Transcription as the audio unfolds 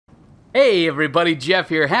Hey everybody, Jeff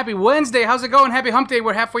here. Happy Wednesday. How's it going? Happy hump day.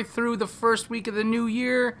 We're halfway through the first week of the new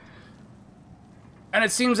year. And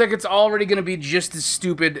it seems like it's already going to be just as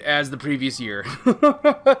stupid as the previous year.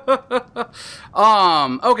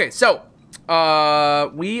 Okay, so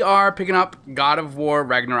we are picking up God of War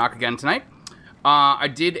Ragnarok again tonight. I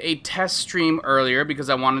did a test stream earlier because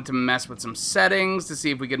I wanted to mess with some settings to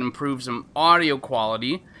see if we could improve some audio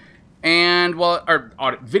quality and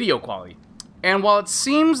video quality. And while it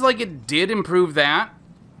seems like it did improve that,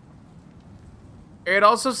 it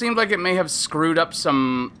also seemed like it may have screwed up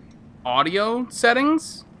some audio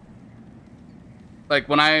settings. Like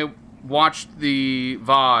when I watched the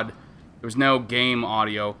VOD, there was no game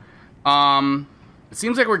audio. It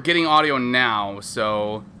seems like we're getting audio now,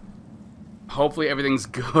 so hopefully everything's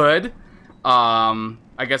good.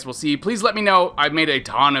 I guess we'll see. Please let me know. I've made a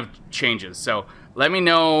ton of changes, so let me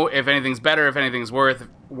know if anything's better, if anything's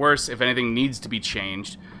worse, if anything needs to be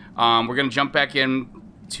changed. We're going to jump back in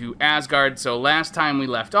to Asgard. So last time we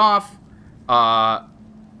left off,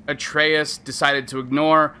 Atreus decided to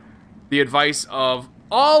ignore the advice of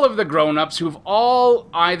all of the grown-ups who've all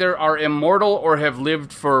either are immortal or have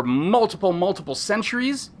lived for multiple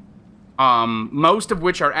centuries, most of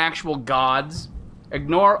which are actual gods.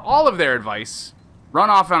 Ignore all of their advice, run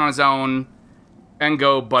off on his own, and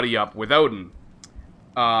go buddy up with Odin.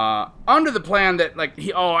 Under the plan that, like,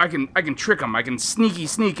 I can trick him, I can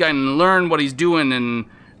sneak and learn what he's doing and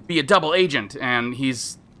be a double agent, and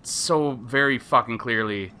he's so very fucking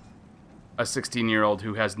clearly a 16-year-old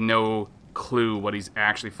who has no clue what he's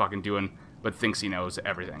actually fucking doing, but thinks he knows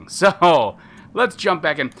everything. So, let's jump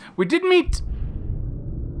back in. We did meet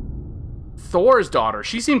Thor's daughter.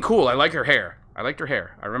 She seemed cool. I like her hair. I liked her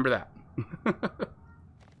hair. I remember that.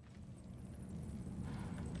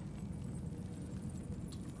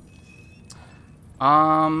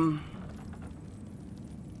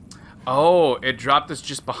 Oh, it dropped us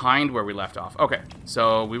just behind where we left off. Okay,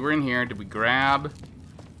 so we were in here. Did we grab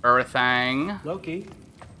everything? Loki,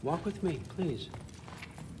 walk with me, please.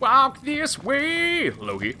 Walk this way,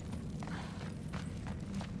 Loki.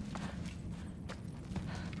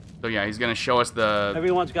 So yeah, he's gonna show us the...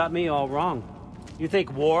 Everyone's got me all wrong. You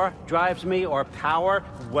think war drives me, or power,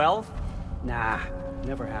 wealth? Nah,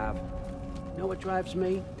 never have. You know what drives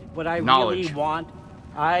me? What I really want?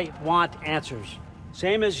 I want answers.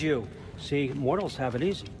 Same as you. See, mortals have it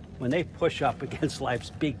easy. When they push up against life's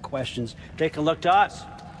big questions, they can look to us.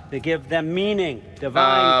 They give them meaning,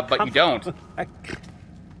 divine but you don't.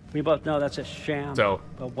 We both know that's a sham. So.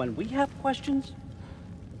 But when we have questions,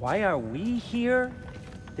 why are we here?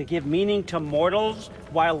 To give meaning to mortals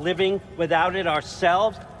while living without it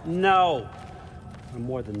ourselves? No. We're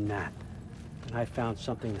more than that. And I found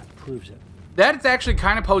something that proves it. That actually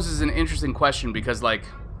kind of poses an interesting question because, like,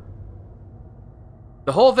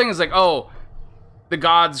 the whole thing is like, oh, the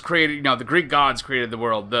gods created, you know, the Greek gods created the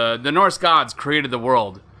world, the Norse gods created the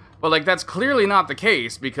world. But, like, that's clearly not the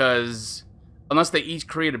case because unless they each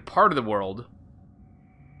created part of the world,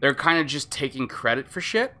 they're kind of just taking credit for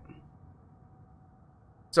shit.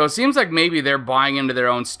 So it seems like maybe they're buying into their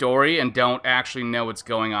own story and don't actually know what's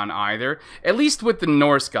going on either. At least with the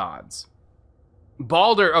Norse gods.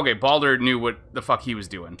 Baldur knew what the fuck he was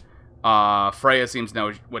doing. Freya seems to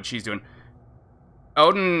know what she's doing.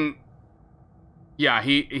 Odin, yeah,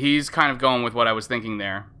 he's kind of going with what I was thinking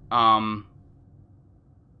there. Yeah,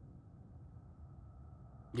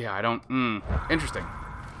 I don't, interesting.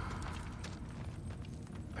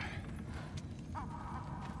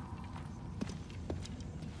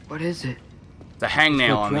 What is it? It's a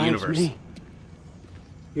hangnail on the universe. Me.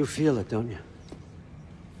 You feel it, don't you?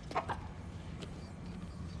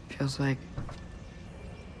 Feels like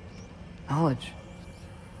knowledge,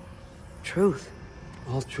 truth.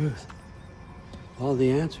 All truth. All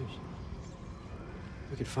the answers.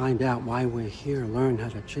 We could find out why we're here, learn how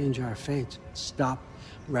to change our fates, stop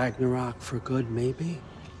Ragnarok for good, maybe.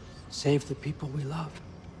 Save the people we love.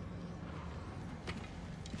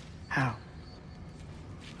 How?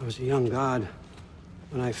 I was a young god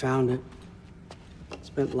when I found it.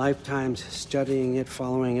 Spent lifetimes studying it,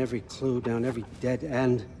 following every clue down every dead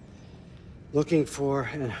end, looking for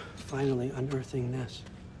and finally unearthing this.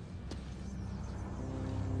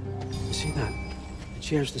 You see that? It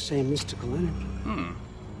shares the same mystical energy.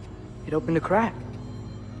 It opened a crack.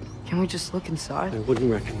 Can we just look inside? I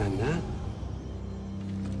wouldn't recommend that.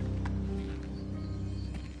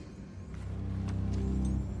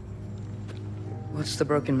 What's the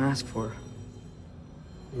broken mask for?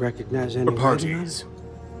 You recognize any For parties.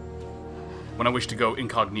 When I wish to go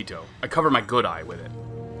incognito, I cover my good eye with it.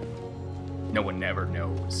 No one never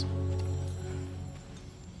knows.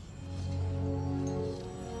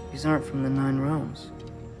 These aren't from the Nine Realms.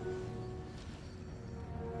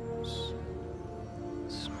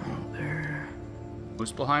 Smolder.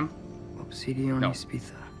 Muspelheim? Obsidian No.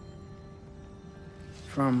 Spitha.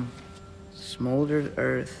 From smoldered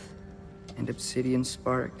earth and obsidian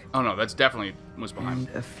spark. Oh no, that's definitely Muspelheim. And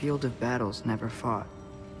a field of battles never fought.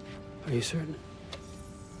 Are you certain?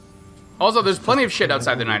 Also, there's plenty of shit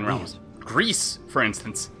outside the Nine Realms. Greece, for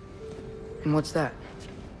instance. And what's that?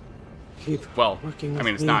 Keep Well, working I with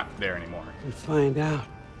mean, it's me not there anymore. and find out.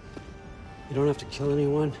 You don't have to kill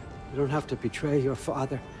anyone. You don't have to betray your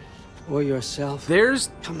father or yourself.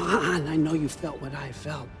 There's... Come on, I know you felt what I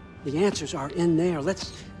felt. The answers are in there.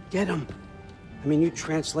 Let's get them. I mean, you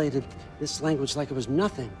translated this language like it was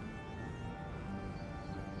nothing.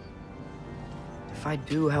 If I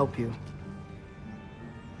do help you,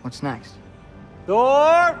 what's next?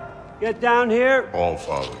 Thor, get down here. All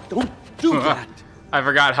father. Don't do that. I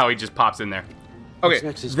forgot how he just pops in there. What's Okay,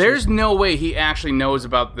 next is there's just- no way he actually knows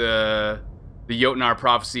about the Jotnar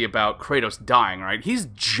prophecy about Kratos dying, right? He's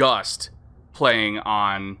just playing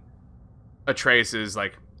on Atreus's,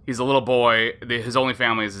 like, he's a little boy, his only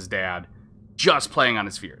family is his dad, just playing on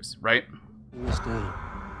his fears, right? Bring this down.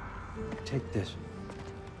 Take this.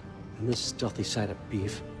 And this stealthy side of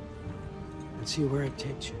beef. And see where it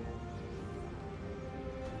takes you.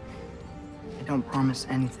 I don't promise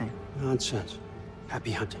anything. Nonsense.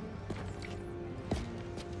 Happy hunting.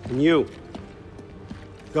 And you.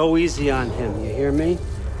 Go easy on him, you hear me?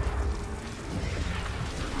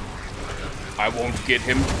 I won't get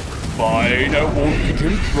him. Fine, I won't get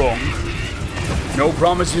him drunk. No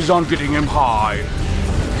promises on getting him high.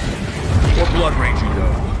 Or blood raging,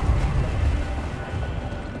 though.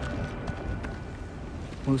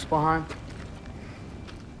 Muspelheim?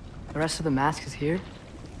 The rest of the mask is here?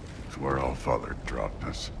 It's where all father dropped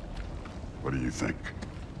us. What do you think?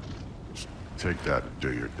 Just take that and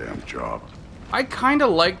do your damn job. I kind of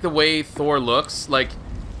like the way Thor looks. Like,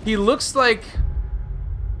 he looks like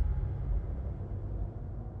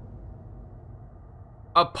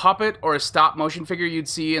a puppet or a stop motion figure you'd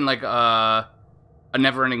see in like a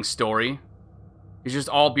Never-Ending Story. He's just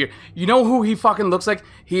all beard. You know who he fucking looks like?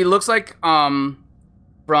 He looks like from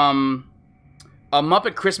A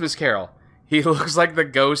Muppet Christmas Carol. He looks like the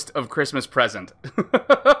ghost of Christmas Present.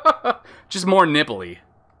 Just more nipply.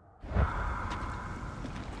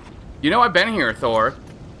 You know, I've been here, Thor.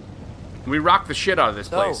 We rocked the shit out of this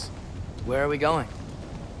place. Where are we going?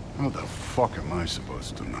 How the fuck am I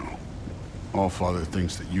supposed to know? All father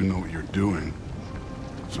thinks that you know what you're doing.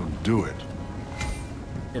 So do it.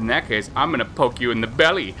 In that case, I'm gonna poke you in the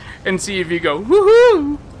belly and see if you go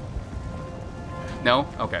woohoo. No?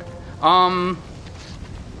 Okay.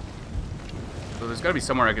 So there's gotta be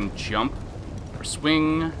somewhere I can jump, or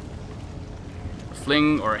swing, or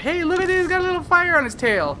fling, or hey, look at this, he's got a little fire on his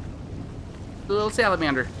tail. A little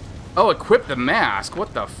salamander. Oh, equip the mask.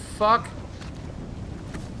 What the fuck?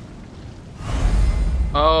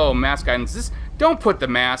 Oh, mask guidance. Don't put the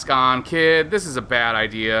mask on, kid. This is a bad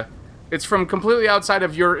idea. It's from completely outside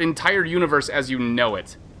of your entire universe as you know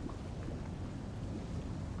it.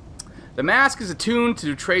 The mask is attuned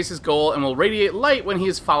to trace his goal and will radiate light when he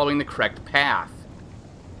is following the correct path.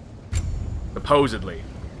 Supposedly.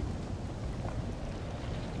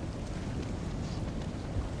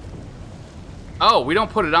 Oh, we don't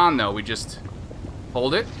put it on though, we just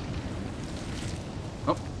hold it.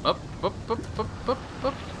 Up, up, up, up, up, up,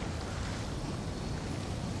 up.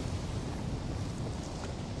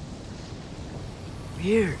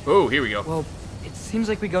 Weird. Oh, here we go. Well, it seems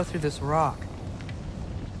like we go through this rock.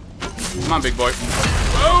 Come on, big boy.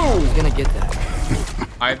 Oh! Who's gonna get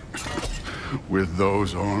that? With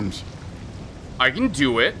those arms? I can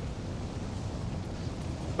do it.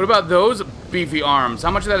 What about those beefy arms? How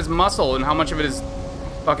much of that is muscle and how much of it is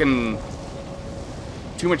fucking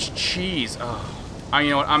too much cheese? Oh, you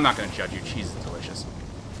know what? I'm not gonna judge you. Cheese is delicious.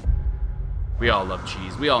 We all love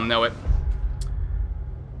cheese. We all know it.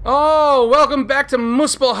 Oh, welcome back to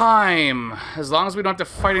Muspelheim. As long as we don't have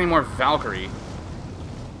to fight any more Valkyrie.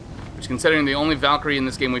 Which, considering the only Valkyrie in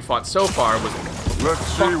this game we fought so far was... Let's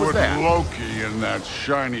see what that? Loki and that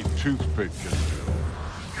shiny toothpick can do.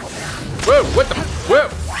 Whoa, what the... Whoa!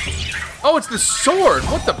 Oh, it's the sword!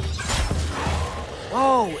 What the...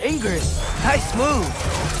 Whoa, Ingrid! Nice move!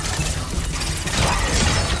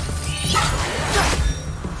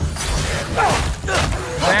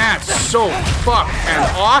 That's so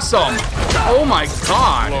fucking awesome! Oh my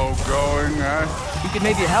god! Slow going, You could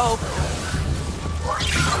maybe help.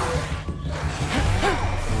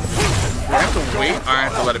 Do I have to wait? I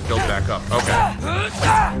have to let it build back up. Okay.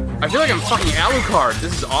 I feel like I'm fucking Alucard.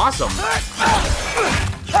 This is awesome.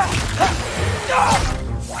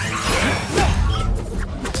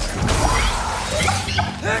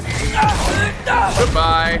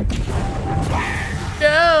 Goodbye.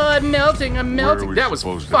 Oh, I'm melting. I'm melting. That was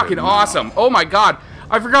fucking awesome. Oh my god.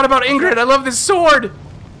 I forgot about Ingrid. I love this sword.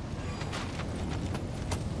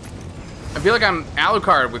 I feel like I'm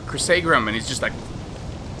Alucard with Crusagram, and he's just like,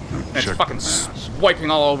 it's fucking swiping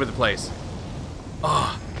all over the place.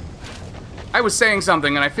 Oh. I was saying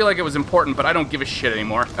something, and I feel like it was important, but I don't give a shit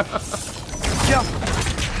anymore. Jump.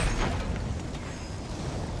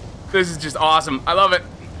 This is just awesome. I love it.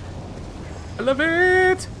 I love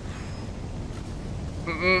it.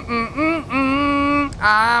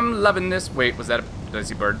 I'm loving this. Wait, was that a... Did I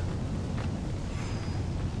see bird?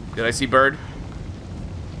 Did I see bird?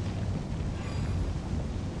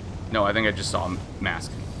 No, I think I just saw a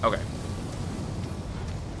mask. Okay.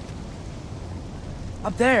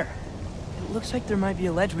 Up there. It looks like there might be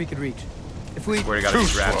a ledge we could reach. If we... Swear to God,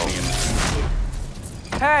 he's grabbing me.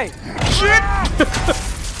 Hey! Shit!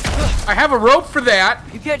 I have a rope for that.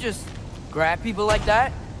 You can't just grab people like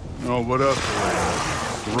that. Oh, what else?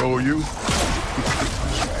 Throw you?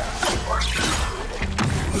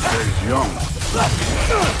 Stay young.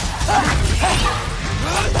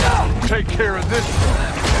 Take care of this.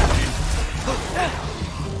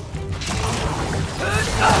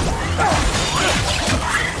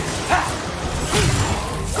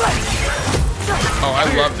 Oh, I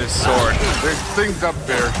love this sword. There's things up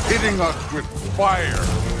there hitting us with fire.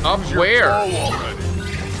 Up where? Already.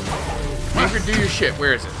 Ingrid, do your shit.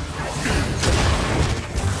 Where is it?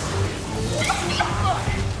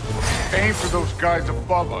 Aim for those guys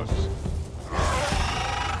above us.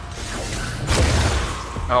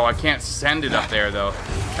 Oh, I can't send it up there, though.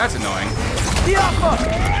 That's annoying.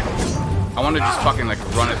 I want to just fucking, like,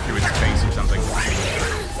 run it through its face or something.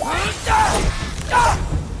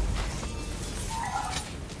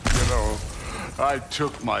 You know, I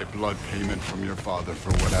took my blood payment from your father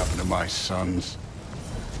for what happened to my sons.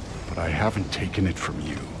 But I haven't taken it from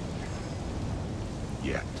you.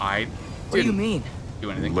 Yet. I What do you mean?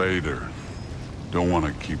 do anything. Later. Don't want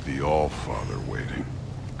to keep the All-Father waiting.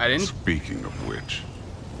 I didn't. Speaking of which,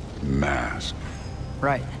 mask.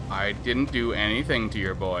 Right. I didn't do anything to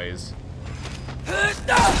your boys.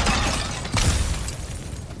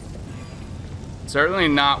 Certainly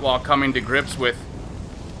not while coming to grips with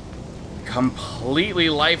completely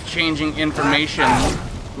life-changing information,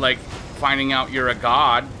 like finding out you're a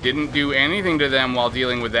god. Didn't do anything to them while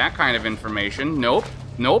dealing with that kind of information. Nope.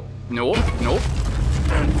 Nope. Nope. Nope.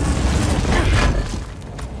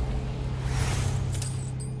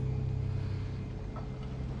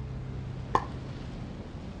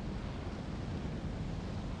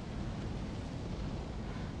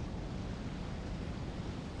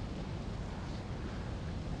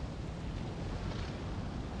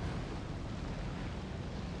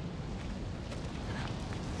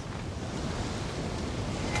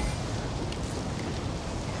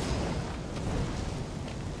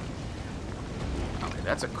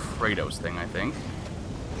 That's a Kratos thing, I think.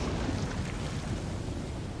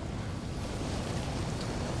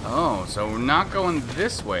 Oh, so we're not going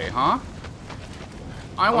this way, huh?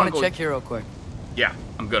 I want to check here real quick. Yeah,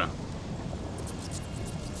 I'm gonna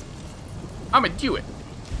do it.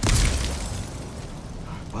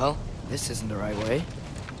 Well, this isn't the right way.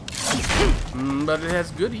 But it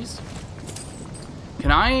has goodies.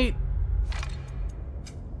 Can I...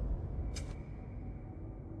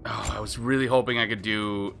 Oh, I was really hoping I could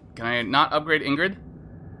do... Can I not upgrade Ingrid?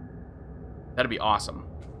 That'd be awesome.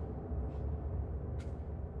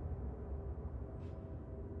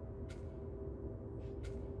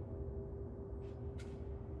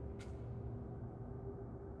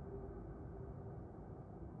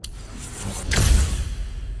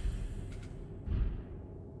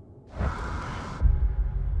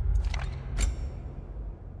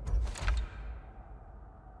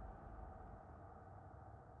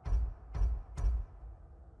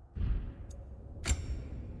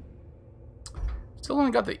 Still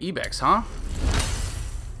only got the Ibex, huh?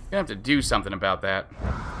 Gonna have to do something about that.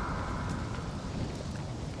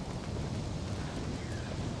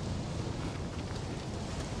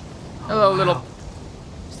 Hello, little...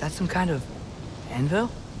 Is that some kind of anvil?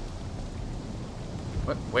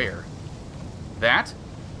 What? Where? That?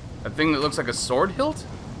 A thing that looks like a sword hilt?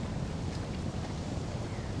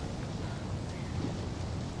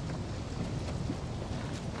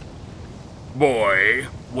 Boy,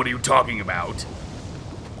 what are you talking about?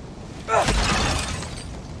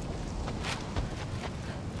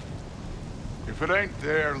 If it ain't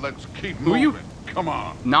there, let's keep Who are you moving. Come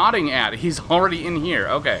on. nodding at? He's already in here.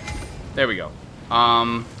 Okay. There we go.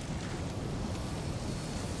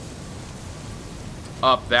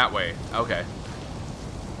 Up that way. Okay.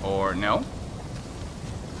 Or no?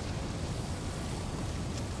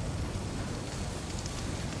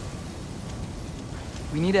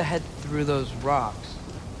 We need to head through those rocks.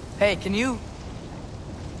 Hey, can you...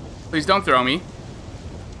 Please don't throw me.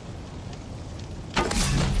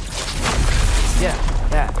 Yeah,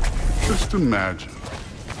 that. Just imagine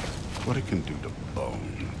what it can do to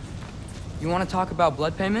bone. You want to talk about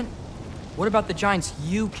blood payment? What about the giants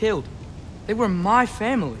you killed? They were my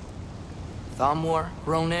family. Thamor,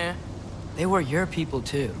 Ronir, they were your people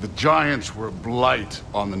too. The giants were a blight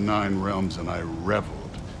on the 9 realms, and I reveled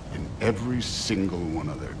in every single one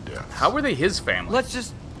of their deaths. How were they his family? Let's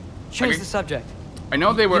just change the subject. I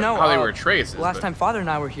know they were You know, how they were traces. Last but... time Father and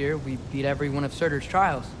I were here, we beat every one of Surtur's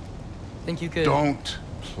trials. Think you could... Don't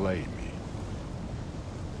play me.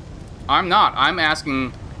 I'm not. I'm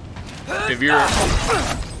asking if you're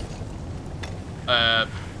an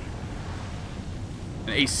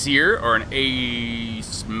Aesir or an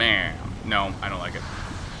Ace Man. No, I don't like it.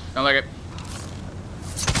 Don't like it.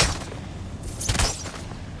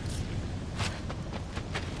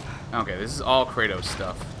 Okay, this is all Kratos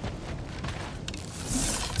stuff.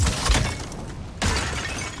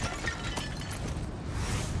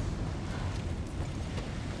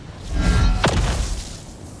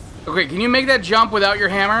 Okay, can you make that jump without your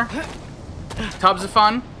hammer? Tubs of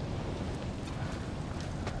fun?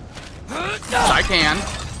 I can.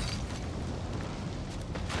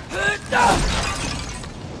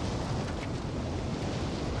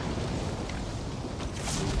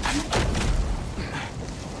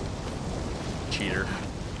 Cheater.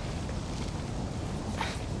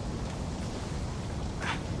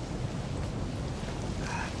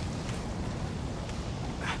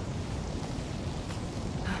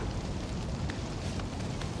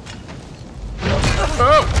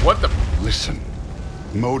 Oh, what the? Listen,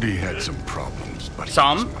 Modi had some problems, but he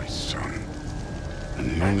was my son. And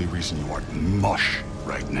the only reason you aren't mush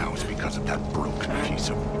right now is because of that broken piece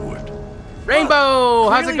of wood. Rainbow,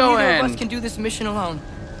 how's it going? Neither of us can do this mission alone.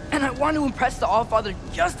 And I want to impress the Allfather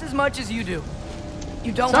just as much as you do.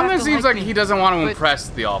 You don't Sometimes have to seems like like me, he doesn't want to impress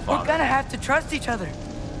the Allfather. We're gonna have to trust each other.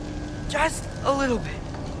 Just a little bit.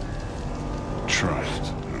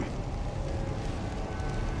 Trust.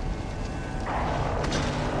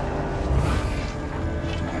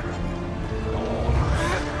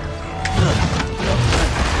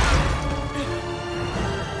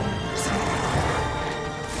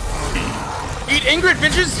 Eat Ingrid,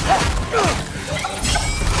 bitches!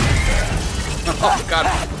 Oh god,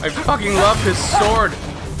 I fucking love this sword.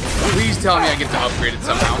 Please tell me I get to upgrade it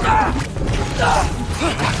somehow.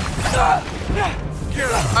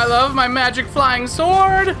 I love my magic flying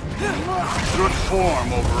sword! Good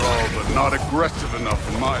form overall, but not aggressive enough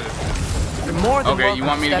in my opinion. More than okay, you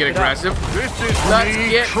want me to get aggressive? This is Let's me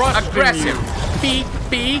get aggressive. You.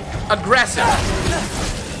 Be aggressive.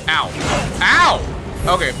 Ow. Ow!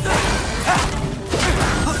 Okay.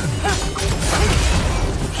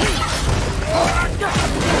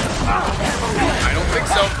 I don't think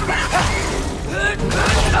so.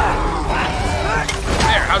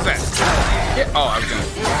 There, how's that? Yeah. Oh, I was gonna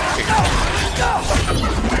kick it.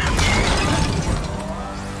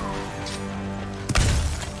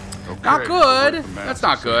 Okay, Not good. so That's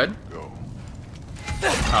not good.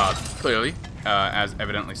 Clearly, as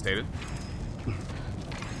evidently stated.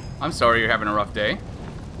 I'm sorry you're having a rough day.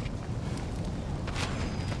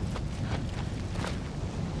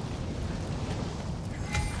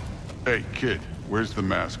 Hey, kid, where's the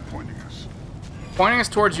mask pointing us? Pointing us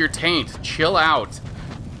towards your taint. Chill out.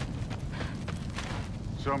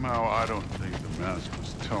 Somehow, I don't think the mask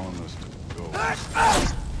was telling us to go.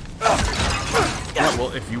 Yeah,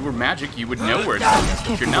 well, if you were magic, you would know where it's going.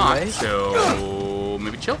 But you're not, so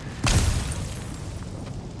maybe chill.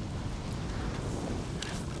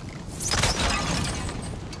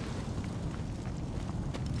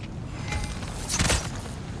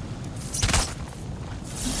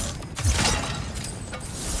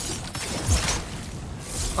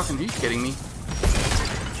 Fucking, are you kidding me?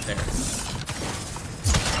 There.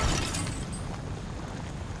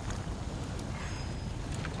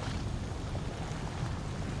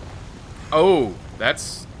 Oh,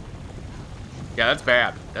 that's... Yeah, that's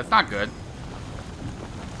bad. That's not good.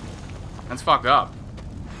 That's fucked up.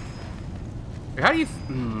 How do you...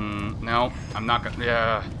 no, I'm not gonna...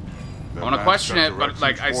 Yeah. I want to question it, but,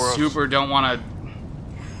 like, I super don't want to...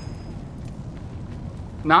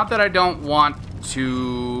 Not that I don't want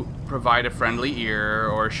to provide a friendly ear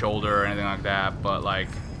or a shoulder or anything like that, but, like...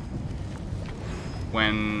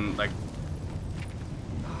 When, like...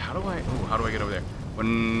 How do I get over there?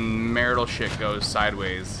 When marital shit goes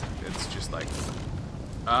sideways, it's just like...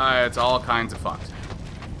 it's all kinds of fucked.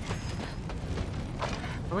 How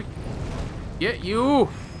do I get you?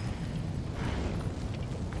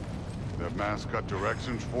 That mask got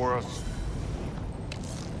directions for us?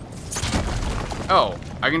 Oh,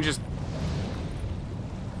 I can just...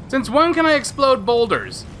 Since when can I explode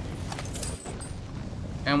boulders?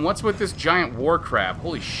 And what's with this giant war crab?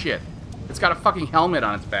 Holy shit. It's got a fucking helmet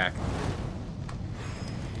on its back.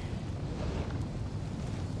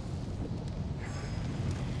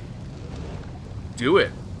 Do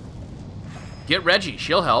it. Get Reggie,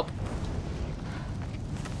 she'll help.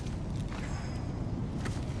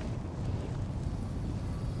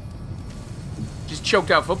 Just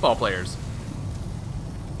choked out football players.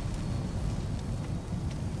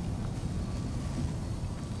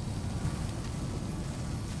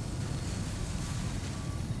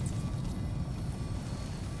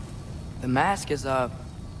 The mask is,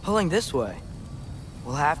 pulling this way.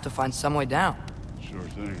 We'll have to find some way down. Sure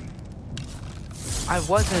thing. I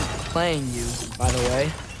wasn't playing you, by the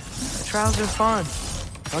way. The trials are fun.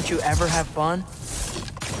 Don't you ever have fun?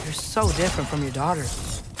 You're so different from your daughter.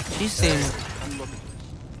 She seems...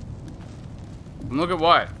 Look at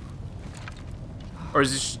what? Or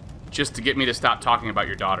is this just to get me to stop talking about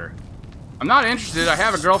your daughter? I'm not interested. I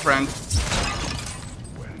have a girlfriend.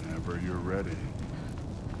 Whenever you're ready.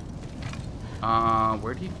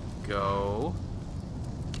 Where'd he go?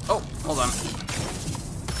 Oh, hold on.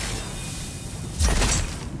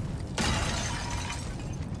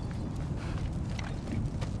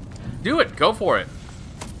 Do it. Go for it.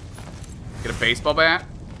 Get a baseball bat.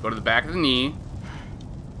 Go to the back of the knee.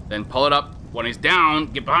 Then pull it up. When he's down,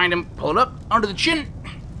 get behind him. Pull it up under the chin.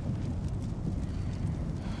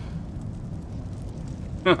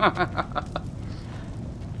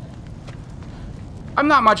 I'm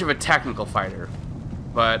not much of a technical fighter,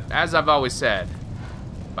 but as I've always said,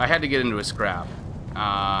 if I had to get into a scrap,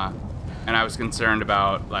 and I was concerned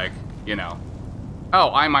about, like, you know,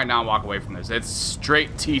 oh, I might not walk away from this. It's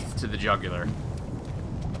straight teeth to the jugular.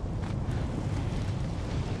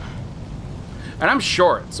 And I'm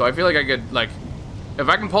short, so I feel like I could, like, if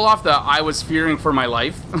I can pull off the I was fearing for my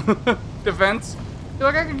life defense, I feel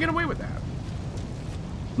like I could get away with that.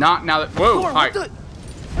 Not now that, whoa, hi.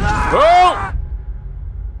 Whoa!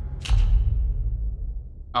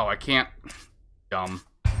 Oh, I can't. Dumb.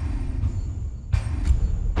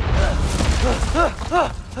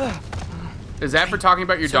 Is that for talking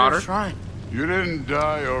about your daughter? You didn't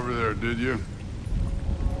die over there, did you?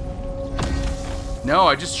 No,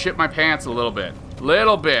 I just shit my pants a little bit.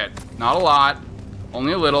 Little bit. Not a lot.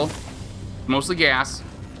 Only a little. Mostly gas.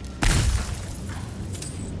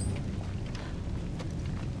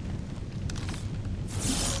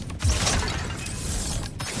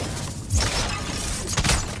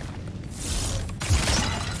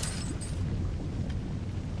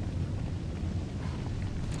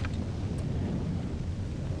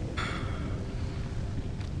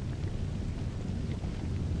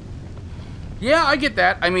 Yeah, I get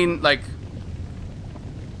that. I mean, like,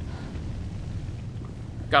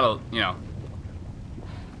 gotta, you know,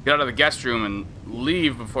 get out of the guest room and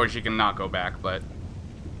leave before she can not go back, but,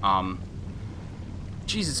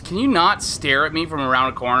 Jesus, can you not stare at me from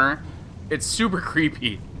around a corner? It's super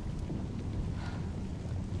creepy.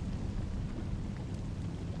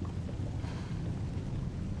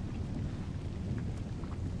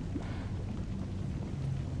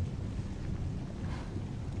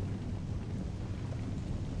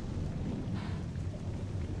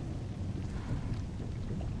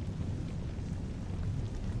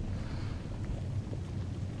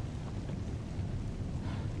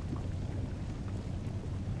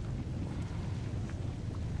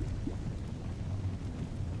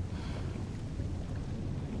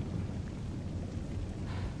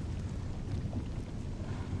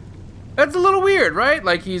 That's a little weird, right?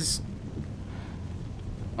 Like he's...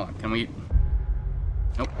 Hold on, can we...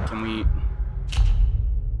 Nope, can we...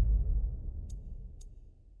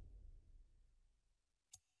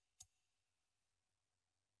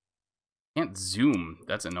 Can't zoom.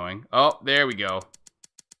 That's annoying. Oh, there we go.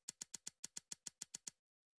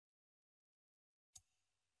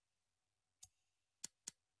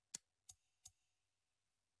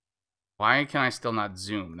 Why can I still not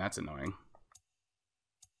zoom? That's annoying.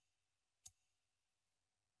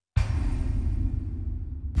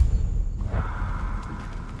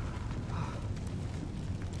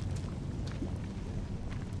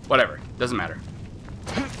 Whatever. Doesn't matter.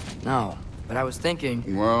 No, but I was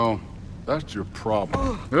thinking... Well, that's your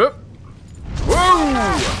problem.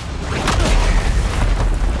 Whoa!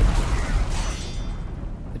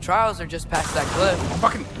 The trials are just past that cliff.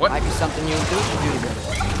 Fucking what? Might be something you and Duke can do together.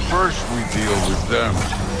 First we deal with them.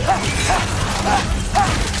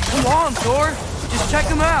 Come on, Thor. Just check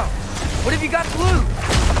them out. What have you got to lose?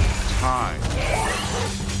 Time.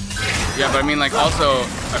 Yeah, but I mean, like, also,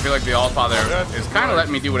 I feel like the Allfather is kind of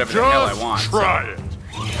letting me do whatever the hell I want. Try it.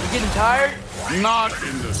 You getting tired? Not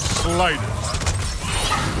in the slightest.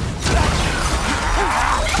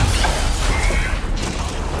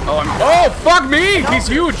 Oh, fuck me! He's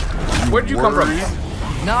huge! Where'd you come from?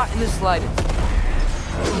 Not in the slightest.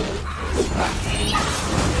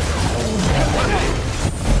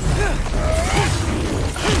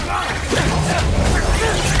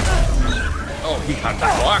 Oh, he got the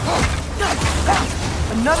block.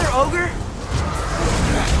 Another ogre?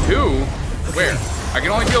 2? Where? I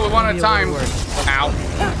can only deal with one at a time. Ow.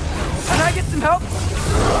 Can I get some help?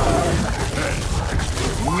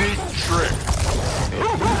 Neat trick.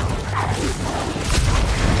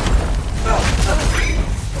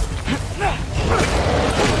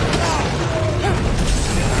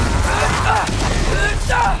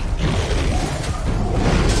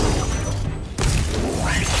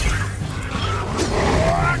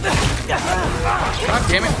 God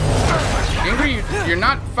damn it. Ingrid, you're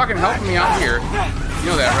not fucking helping me out here. You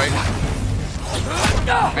know that, right?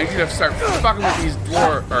 I need you to start fucking with these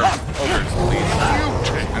ogres, please.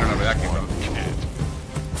 I don't know where that came from.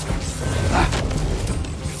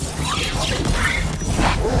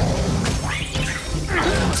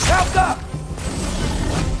 Help up!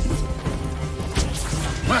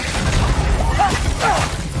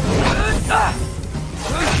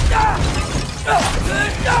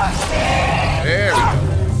 There we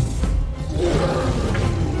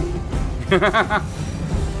go.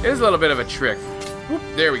 It is a little bit of a trick. Whoop,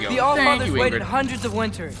 there we go. The Thank Allfather's you, waited Ingrid. hundreds of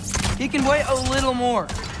winters. He can wait a little more.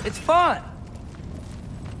 It's fun.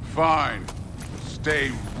 Fine.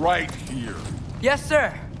 Stay right here. Yes,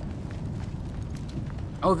 sir.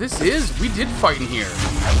 Oh, we did fight in here.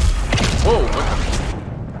 Whoa, what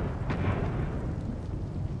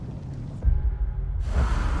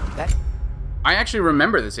the? That. I actually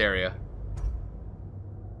remember this area.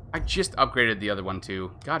 I just upgraded the other one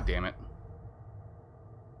too. God damn it.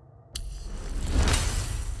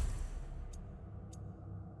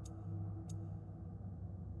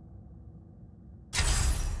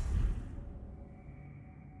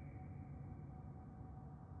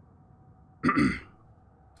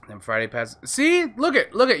 Then Friday pass. See, look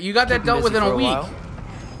at you got that dealt with in a week.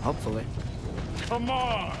 Hopefully. Come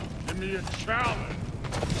on, give me a challenge.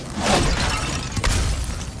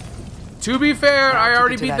 To be fair, I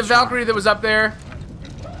already beat the Valkyrie that was up there.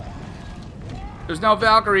 There's no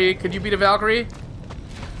Valkyrie. Could you beat a Valkyrie?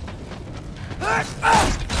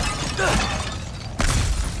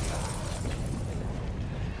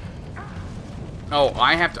 Oh,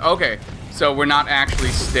 I have to. Okay, so we're not actually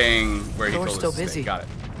staying where he told us to stay. Got it.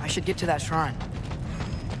 I should get to that shrine.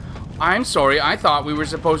 I'm sorry. I thought we were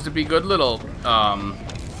supposed to be good little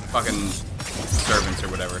fucking servants or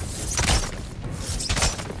whatever.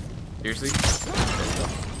 Seriously?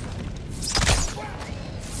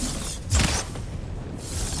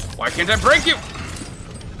 Why can't I break you?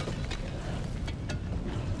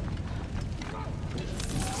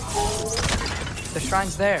 The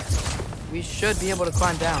shrine's there. We should be able to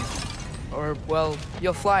climb down. Or, well,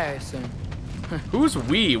 you'll fly, I assume. Who's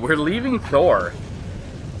we? We're leaving Thor.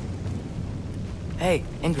 Hey,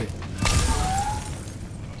 Ingrid.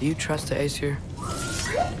 Do you trust the Aesir?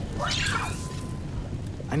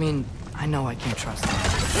 I mean, I know I can't trust them.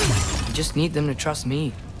 I just need them to trust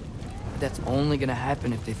me. But that's only gonna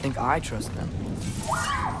happen if they think I trust them.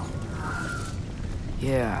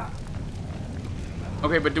 Yeah.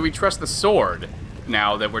 Okay, but do we trust the sword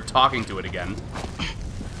now that we're talking to it again?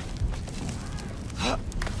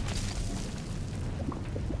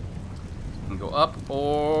 Go up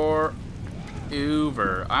or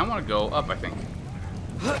over. I want to go up, I think.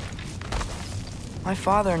 My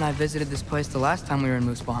father and I visited this place the last time we were in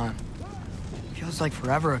Muspelheim. Feels like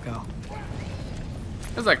forever ago.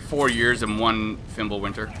 It was like 4 years and 1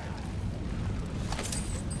 Fimbulwinter.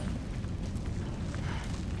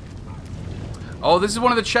 Oh, this is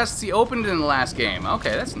one of the chests he opened in the last game.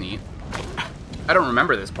 Okay, that's neat. I don't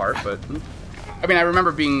remember this part, but I mean, I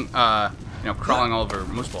remember being, you know, crawling all over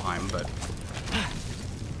Muspelheim, but.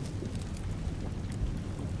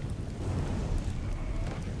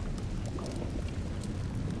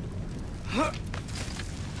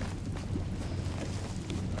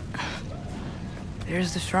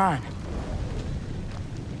 There's the shrine.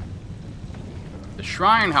 The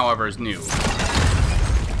shrine, however, is new.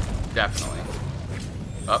 Definitely.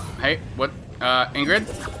 Oh, hey, what? Ingrid?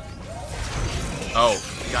 Oh,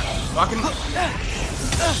 you got fucking.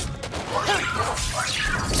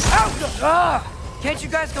 Can't you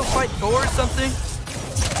guys go fight Thor or something?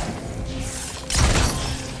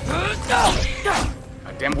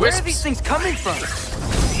 Goddamn Where are wisps. these things coming from?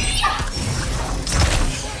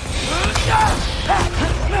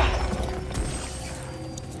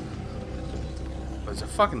 It's a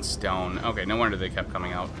fucking stone. Okay, no wonder they kept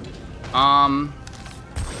coming out.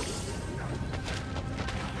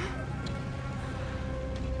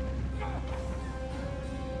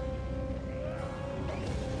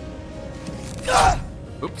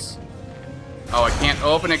 Oops. Oh, I can't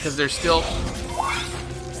open it because there's still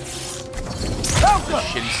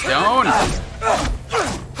shitty stone.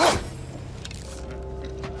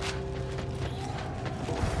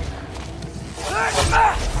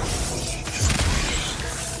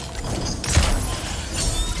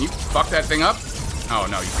 Can you fuck that thing up? Oh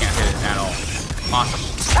no, you can't hit it at all.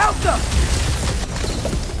 Awesome.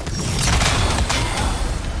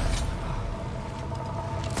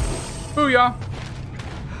 Booyah!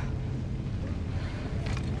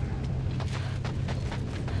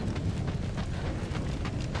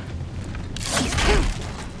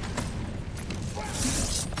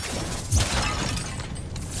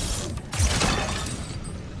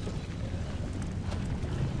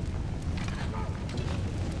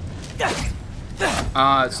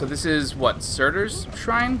 So this is what, Surtur's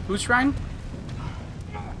shrine? Whose shrine?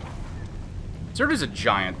 Surtur's a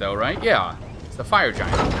giant though, right? Yeah. It's the fire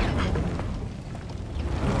giant.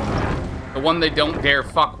 The one they don't dare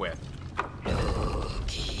fuck with.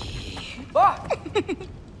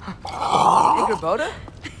 Ingrid?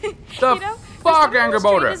 The fuck,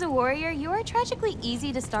 Ingrid? As a warrior, you are tragically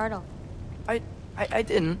easy to startle. I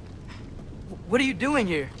didn't. What are you doing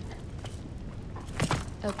here?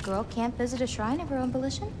 A girl can't visit a shrine of her own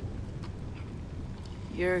volition?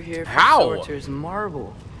 You're here for How? Sorcerer's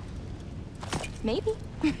marble. Maybe.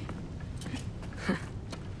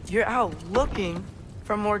 You're out looking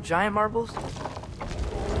for more giant marbles?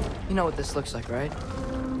 You know what this looks like, right?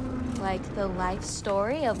 Like the life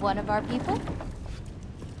story of one of our people?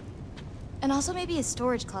 And also maybe a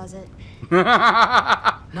storage closet.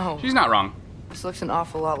 No. She's not wrong. This looks an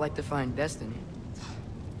awful lot like Defying Destiny.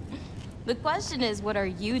 The question is, what are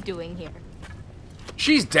you doing here?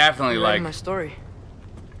 She's definitely You're like writing my story.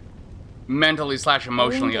 mentally /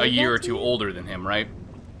 emotionally a gave year that or to two you? older than him, right?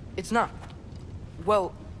 It's not.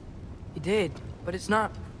 Well, he did, but it's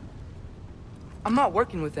not. I'm not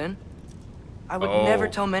working with him. I would never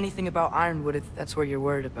tell him anything about Ironwood if that's what you're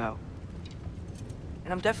worried about.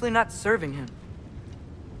 And I'm definitely not serving him.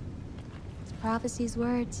 It's prophecy's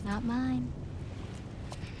words, not mine.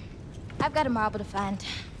 I've got a marble to find.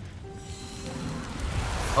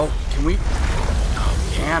 Oh, can we? Oh,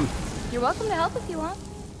 we can. You're welcome to help if you want.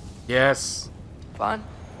 Yes. Fine.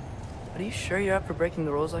 But are you sure you're up for breaking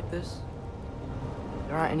the rules like this?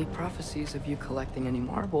 There aren't any prophecies of you collecting any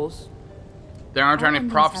marbles. There aren't All any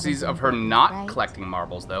endings prophecies haven't of her been not right. collecting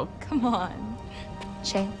marbles, though. Come on.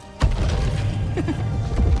 Shame.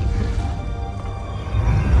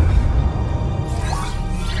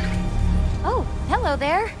 Oh, hello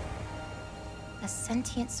there. A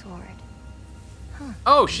sentient sword.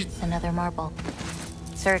 Oh, she's... Another marble.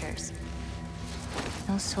 Surtur's.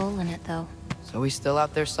 No soul in it, though. So he's still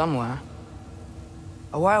out there somewhere.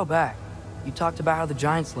 A while back, you talked about how the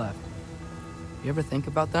giants left. You ever think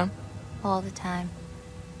about them? All the time.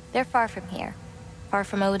 They're far from here. Far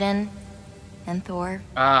from Odin and Thor.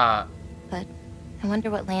 Ah, But I wonder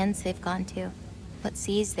what lands they've gone to. What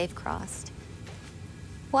seas they've crossed.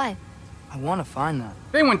 Why? I want to find them.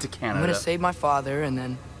 they went to I'm Canada. gonna save my father, and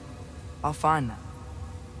then I'll find them.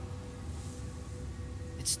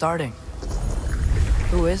 It's starting.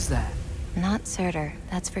 Who is that? Not Surtur,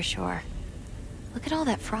 that's for sure. Look at all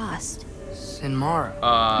that frost. Sinmara.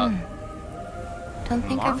 Don't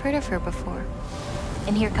think Mar? I've heard of her before.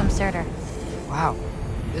 And here comes Surtur. Wow.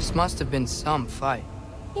 This must have been some fight.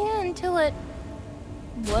 Yeah, until it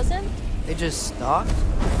wasn't. They just stalked?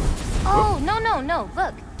 Oh, no.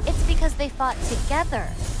 Look, it's because they fought together.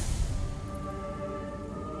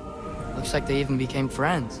 Looks like they even became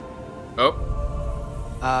friends. Oh,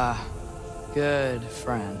 Good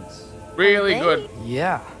friends. really They- good.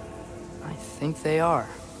 Yeah. I think they are.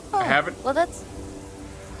 Oh, I haven't. Well, that's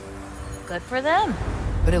good for them.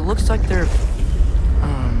 But it looks like their,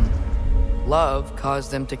 love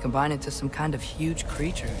caused them to combine into some kind of huge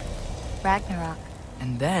creature. Ragnarok.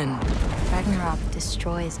 And then, Ragnarok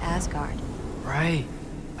destroys Asgard. right,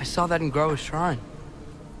 I saw that in Groa's shrine.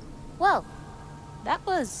 Well, that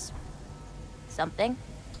was something.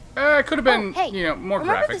 It could have been, Oh, hey, you know, more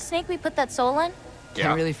remember graphic. the snake we put that soul in? Yeah.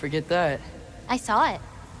 Can't really forget that. I saw it.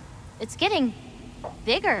 It's getting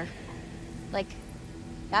bigger. Like,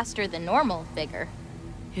 faster than normal bigger.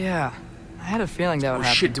 Yeah, I had a feeling that would Oh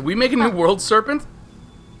happen. shit, did we make a new world serpent?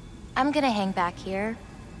 I'm gonna hang back here.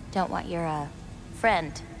 Don't want your,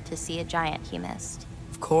 friend to see a giant he missed.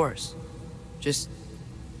 Of course. Just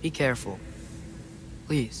be careful.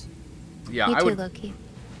 Please. Yeah, You I too, would Loki.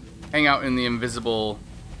 hang out in the invisible,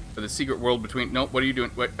 or the secret world between. Nope. What are you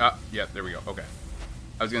doing? Wait. Yeah. There we go. Okay.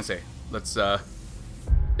 I was gonna say, let's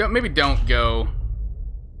maybe don't go.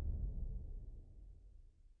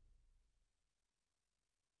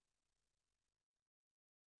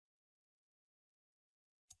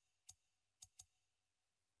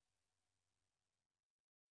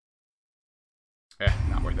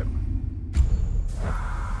 Not worth it.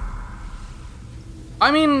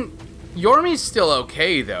 I mean, Yormi's still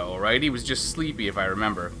okay, though, right? He was just sleepy, if I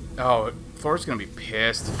remember. Oh, Thor's gonna be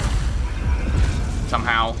pissed.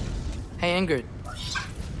 Somehow. Hey, Ingrid.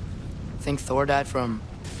 Think Thor died from...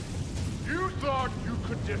 You thought you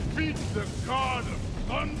could defeat the god of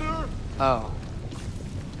thunder? Oh.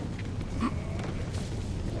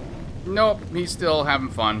 Nope, he's still having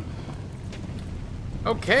fun.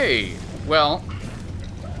 Okay, well...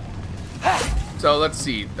 So, let's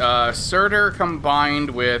see. Surtur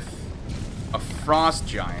combined with a frost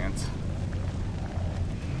giant,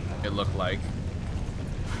 it looked like.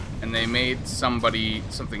 And they made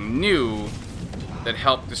something new that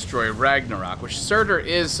helped destroy Ragnarok, which Surtur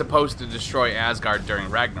is supposed to destroy Asgard during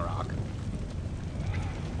Ragnarok.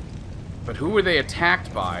 But who were they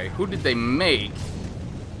attacked by? Who did they make?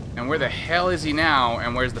 And where the hell is he now?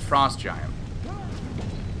 And where's the frost giant?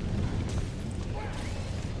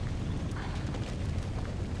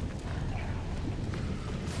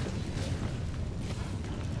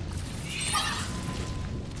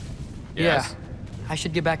 Yes. Yeah, I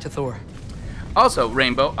should get back to Thor. Also,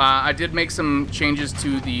 Rainbow, I did make some changes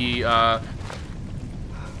to the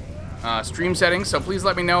stream settings, so please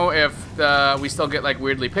let me know if we still get like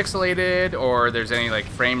weirdly pixelated or there's any like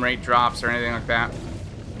frame rate drops or anything like that.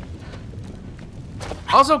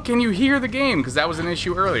 Also, can you hear the game? Because that was an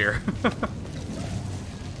issue earlier.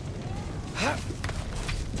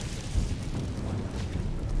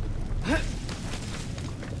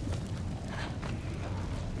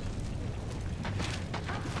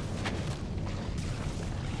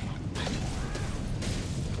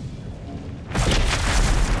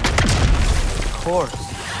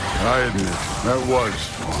 I admit, that was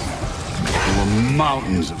fun. There were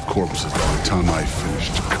mountains of corpses by the time I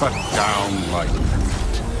finished, cut down like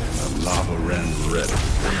wheat. The lava ran red.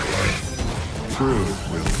 True,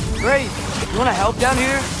 Great! You wanna help down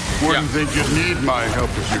here? Wouldn't think you'd need my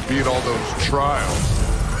help if you beat all those trials.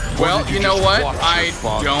 Well, you know what? I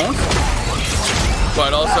don't.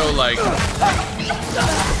 But also, like,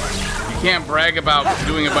 you can't brag about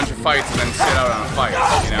doing a bunch of fights and then sit out on a fight,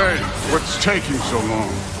 you know? Hey, what's taking so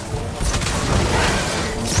long?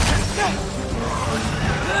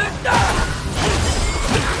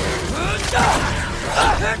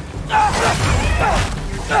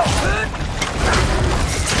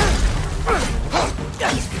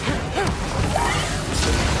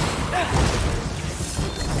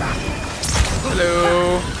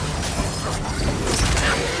 Hello.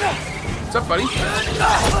 What's up, buddy?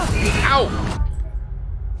 Ow!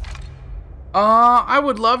 I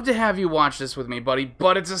would love to have you watch this with me, buddy,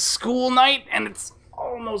 but it's a school night and it's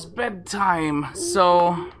almost bedtime,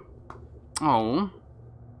 so... Oh.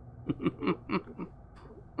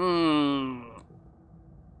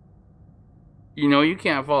 You know you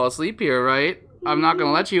can't fall asleep here, right? I'm not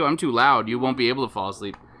gonna let you. I'm too loud. You won't be able to fall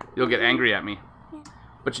asleep. You'll get angry at me.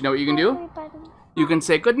 But you know what you can do? You can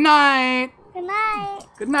say good night. Good night.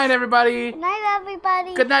 Good night, everybody. Good night,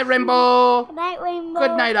 everybody. Good night, Rainbow. Good night, Rainbow.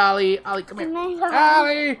 Good night, Ollie. Ollie, come here. Good night,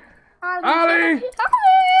 Ollie. Ollie. Ollie.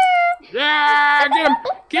 Yeah, get him.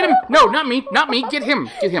 Get him. No, not me. Not me. Get him.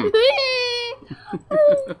 Get him.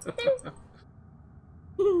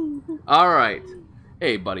 All right.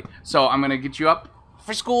 Hey, buddy. So I'm going to get you up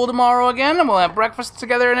for school tomorrow again, and we'll have breakfast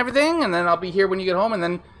together and everything, and then I'll be here when you get home, and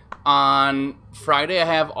then on Friday I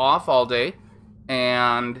have off all day,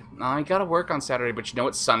 and I got to work on Saturday, but you know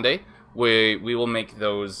it's Sunday. We will make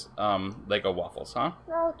those Lego waffles, huh?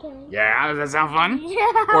 Okay. Yeah, does that sound fun?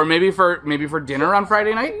 Yeah. Or maybe for dinner on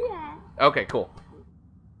Friday night? Yeah. Okay, cool.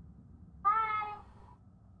 Bye.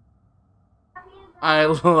 I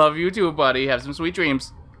love you too, buddy. Have some sweet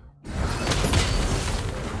dreams.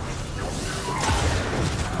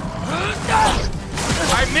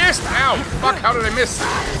 I missed! Ow! Fuck, how did I miss?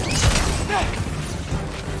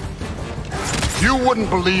 You wouldn't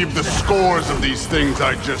believe the scores of these things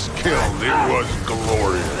I just killed. It was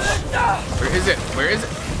glorious. Where is it? Where is it?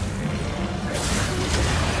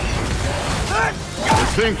 I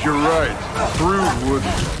think you're right. Thrud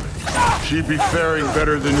wouldn't. She'd be faring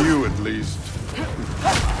better than you, at least.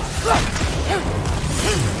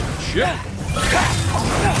 Shit.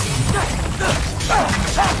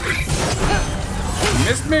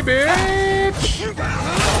 Missed me, bitch!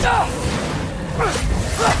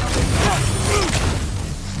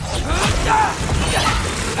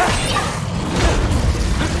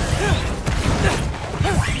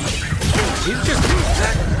 He's just...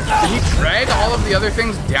 Did he drag all of the other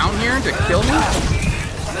things down here to kill me?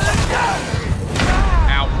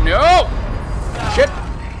 Ow. No! Shit!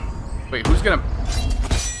 Wait, who's gonna...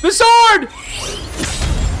 The sword!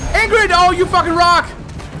 Ingrid! Oh, you fucking rock!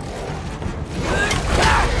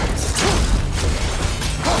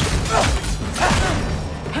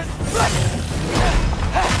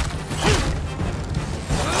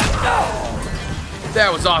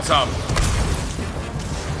 That was awesome.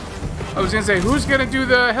 I was gonna say, who's gonna do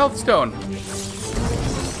the health stone?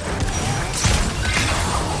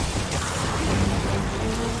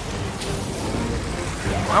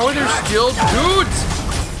 How are there still dudes?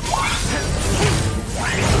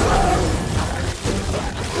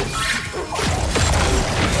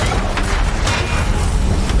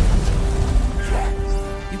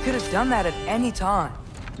 You could have done that at any time.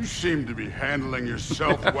 You seem to be handling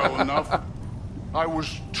yourself well enough. I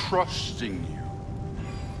was trusting you.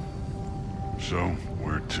 So,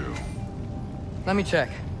 where to? Let me check.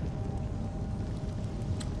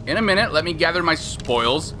 In a minute, let me gather my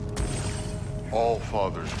spoils.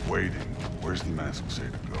 All-Father's waiting. Where's the mask say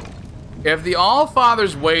to go? If the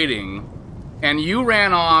All-Father's waiting, and you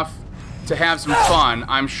ran off to have some fun,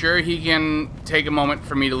 I'm sure he can take a moment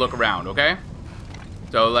for me to look around, okay?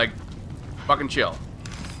 So, like, fucking chill.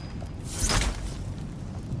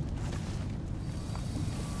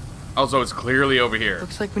 Also, it's clearly over here.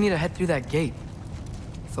 Looks like we need to head through that gate.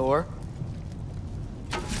 Thor?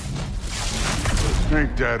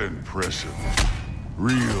 Ain't that impressive?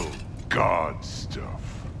 Real god stuff.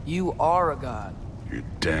 You are a god. You're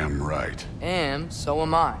damn right. And so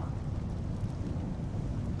am I.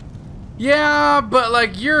 Yeah, but,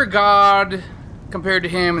 like, you're a god compared to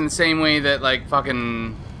him in the same way that, like,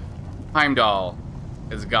 fucking Heimdall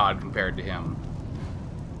is a god compared to him.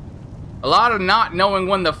 A lot of not knowing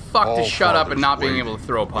when the fuck to shut up and not being able to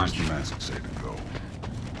throw a punch. Where's the mask say to go?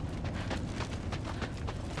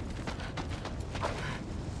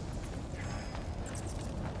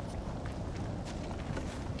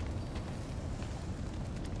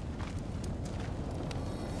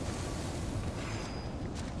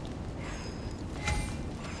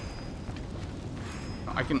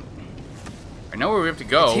 I know where we have to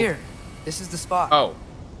go. It's here. This is the spot. Oh,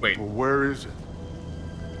 wait. Well, where is it?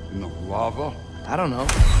 In the lava? I don't know.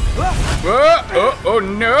 Oh,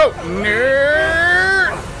 no!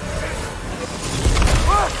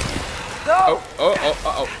 No! Oh,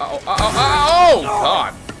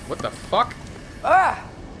 God. What the fuck? Ah!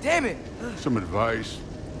 Damn it! Some advice.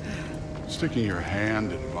 Sticking your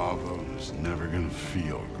hand in lava is never gonna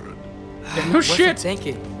feel good. No shit!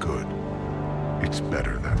 Thinking. Good. It's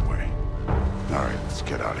better that way. Alright, let's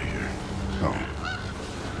get out of here. Oh.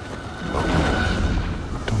 Look.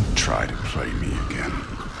 Don't try to play me again.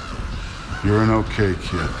 You're an okay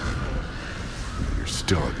kid. You're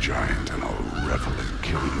still a giant, and I'll revel in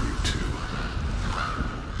killing you too.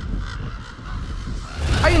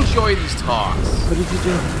 I enjoy these talks. What did you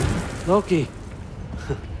do? Loki.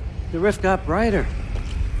 The rift got brighter.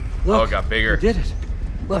 Look, Oh, it got bigger. You did it.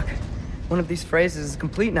 Look, one of these phrases is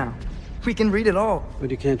complete now. We can read it all.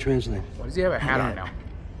 But you can't translate. Why does he have a hat on now?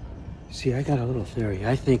 See, I got a little theory.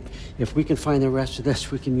 I think if we can find the rest of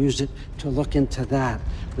this, we can use it to look into that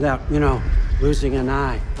without, you know, losing an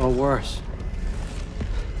eye or worse.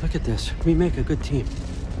 Look at this. We make a good team.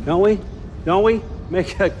 Don't we? Don't we?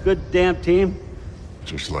 Make a good damn team?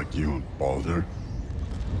 Just like you and Baldur.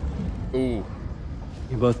 Ooh.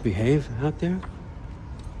 You both behave out there?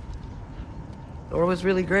 Thor was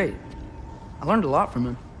really great. I learned a lot from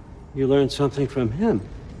him. You learned something from him?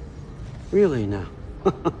 Really now?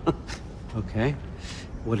 Okay.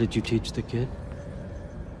 What did you teach the kid?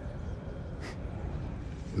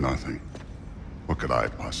 Nothing. What could I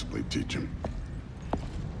possibly teach him?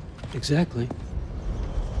 Exactly.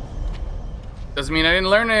 Doesn't mean I didn't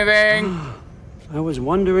learn anything. I was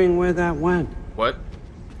wondering where that went. What?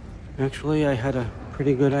 Actually, I had a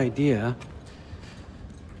pretty good idea.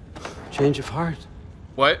 Change of heart.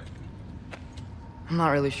 What? I'm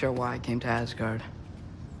not really sure why I came to Asgard.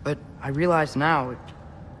 But I realize now it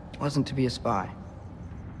wasn't to be a spy.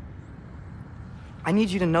 I need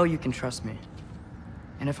you to know you can trust me.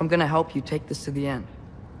 And if I'm gonna help you take this to the end,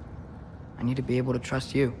 I need to be able to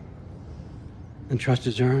trust you. And trust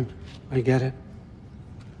is earned. I get it.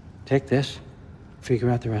 Take this. Figure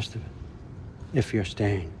out the rest of it. If you're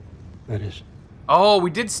staying, that is. Oh, we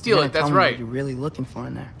did steal You're it. gonna That's tell me what right. you're really looking for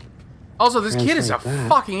in there. Also, this kid is a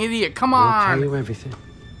fucking idiot. Come on. I'll tell you everything.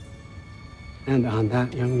 And on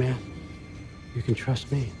that, young man, you can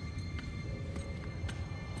trust me.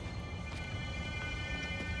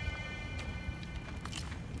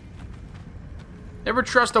 Never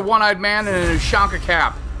trust a one-eyed man in a Ushanka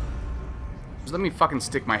cap. Just let me fucking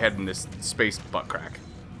stick my head in this space butt crack.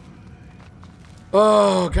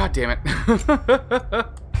 Oh, god damn it.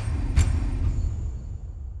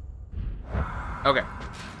 Okay.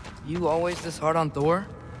 You always this hard on Thor?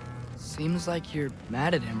 Seems like you're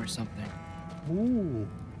mad at him or something. Ooh,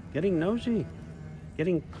 getting nosy.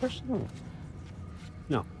 Getting personal.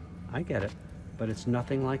 No, I get it. But it's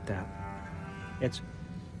nothing like that. It's...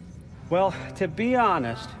 Well, to be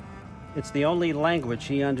honest, it's the only language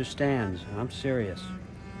he understands. And I'm serious.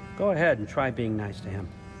 Go ahead and try being nice to him.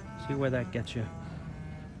 See where that gets you.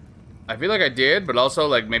 I feel like I did, but also,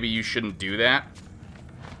 like, maybe you shouldn't do that.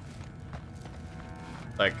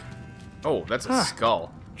 Like, oh, that's a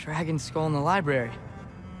skull. Dragon skull in the library.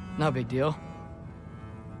 No big deal.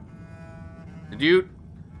 Dude,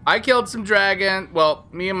 I killed some dragon. Well,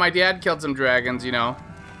 me and my dad killed some dragons, you know.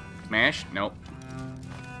 Smash? Nope.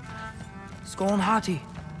 Skull and Hati.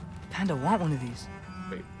 Kinda want one of these.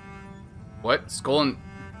 Wait. What? Skull and...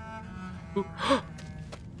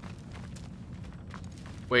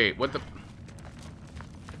 Wait, what the...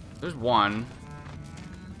 There's one.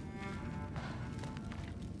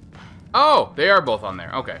 Oh, they are both on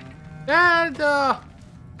there. Okay. And,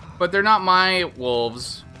 but they're not my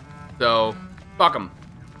wolves. So, fuck them.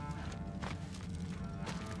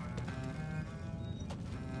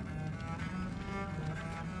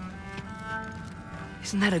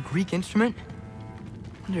 Isn't that a Greek instrument?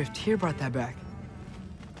 Wonder if Tyr brought that back.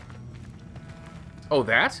 Oh,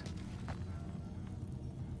 that?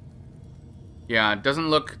 Yeah, it doesn't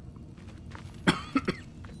look...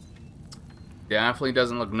 Definitely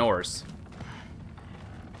doesn't look Norse.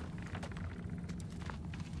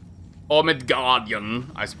 Or Midgardian,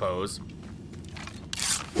 I suppose.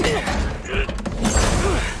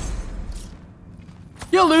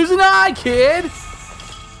 You'll lose an eye, kid!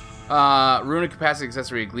 Runic capacity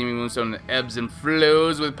accessory, gleaming moonstone that ebbs and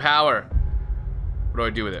flows with power. What do I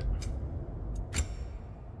do with it?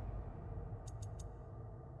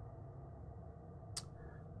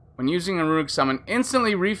 When using a runic summon,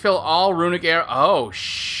 instantly refill all runic air. Oh,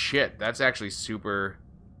 shit. That's actually super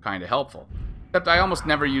kind of helpful. Except I almost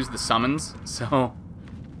never use the summons, so...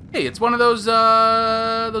 Hey, it's one of those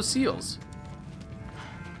seals.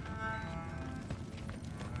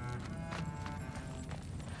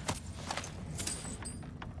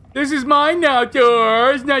 This is mine now,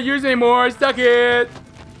 Thor. It's not yours anymore. Stuck it.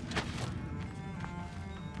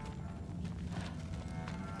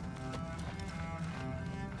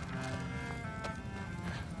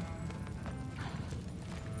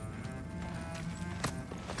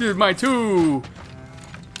 This is mine too.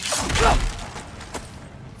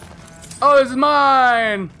 Oh, this is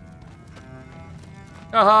mine.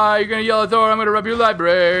 Haha, you're gonna yell at Thor. I'm gonna rub your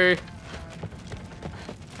library.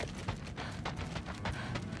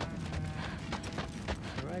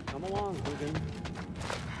 Come along, Hugin.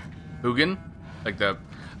 Hugin? Like the...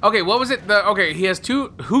 Okay, what was it? Okay, he has two...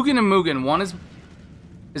 Hugin and Mugen. One is...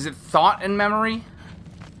 Is it thought and memory?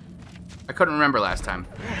 I couldn't remember last time.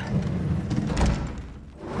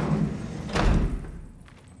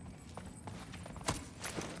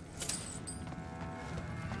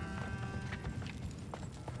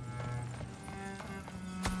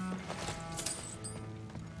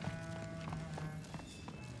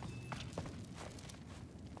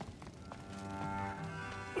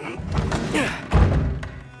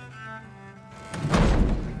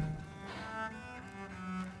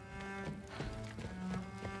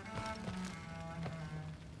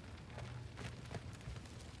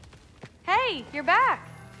 Hey, you're back.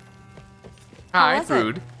 Hi, was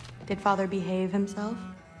Food. it? Did Father behave himself?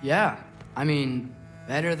 Yeah, I mean,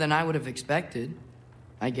 better than I would have expected,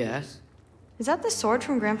 I guess. Is that the sword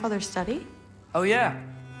from Grandfather's study? Oh yeah,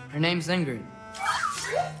 her name's Ingrid.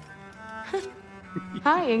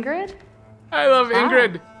 Hi, Ingrid. I love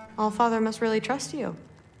Ingrid. Wow. Allfather must really trust you.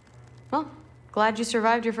 Well, glad you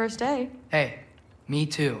survived your first day. Hey, me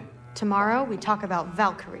too. Tomorrow, we talk about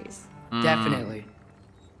Valkyries. Definitely.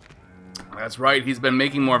 That's right, he's been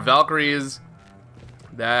making more Valkyries.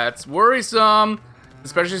 That's worrisome.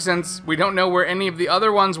 Especially since we don't know where any of the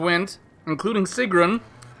other ones went, including Sigrun,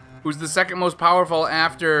 who's the second most powerful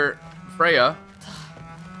after Freya.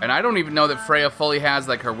 And I don't even know that Freya fully has,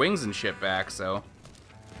 like, her wings and shit back, so...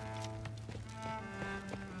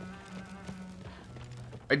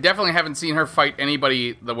 I definitely haven't seen her fight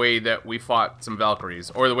anybody the way that we fought some Valkyries,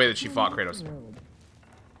 or the way that she fought Kratos.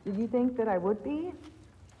 Did you think that I would be?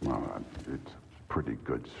 Well, it's pretty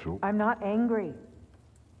good soup. I'm not angry.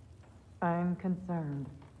 I'm concerned.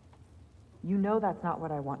 You know that's not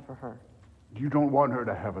what I want for her. You don't want her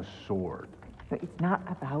to have a sword. But it's not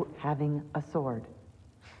about having a sword.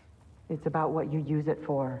 It's about what you use it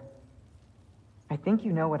for. I think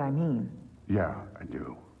you know what I mean. Yeah, I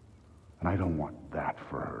do. And I don't want that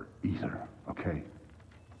for her either, okay?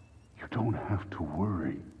 You don't have to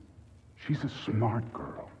worry. She's a smart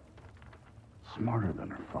girl. Smarter than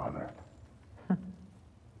her father.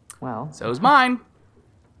 Well... So's mine.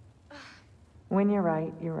 When you're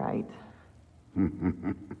right, you're right.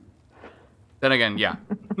 Then again, yeah.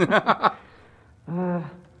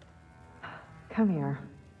 Come here.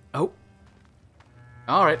 Oh.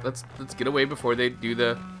 All right, let's get away before they do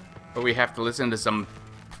the... Or we have to listen to some...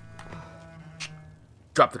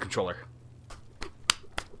 Drop the controller.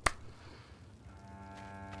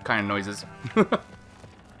 Kind of noises.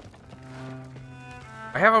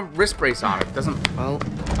 I have a wrist brace on. It doesn't... Well...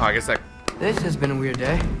 Oh, I guess that... This has been a weird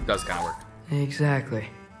day. Does kind of work. Exactly.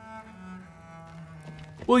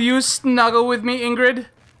 Will you snuggle with me, Ingrid?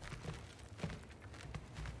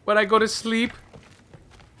 When I go to sleep?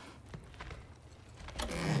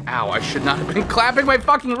 Ow, I should not have been clapping my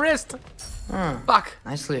fucking wrist! Fuck.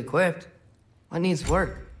 Nicely equipped. What needs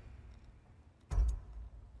work?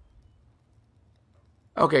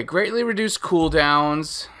 Okay, greatly reduced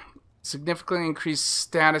cooldowns. Significantly increased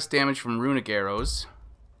status damage from runic arrows.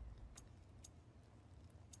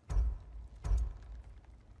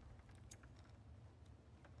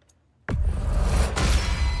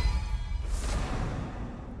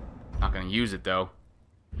 Not gonna use it though.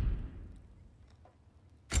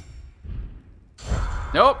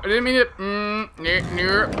 Nope, I didn't mean it.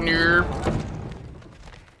 Near.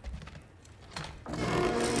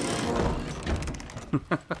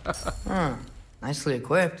 Nicely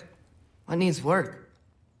equipped. What needs work?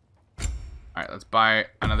 Alright, let's buy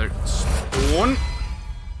another stone.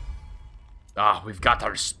 Ah, we've got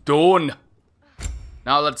our stone.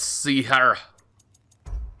 Now let's see her.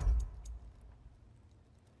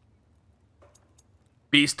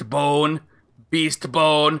 Beast bone,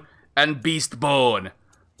 and beast bone.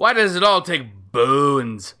 Why does it all take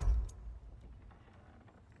bones?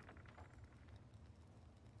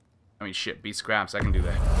 I mean, shit, beast scraps, I can do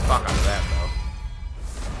that. Fuck out of that, though.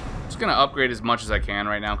 Just gonna upgrade as much as I can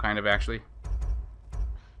right now, kind of, actually.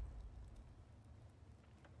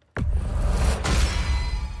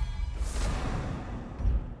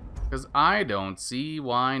 Because I don't see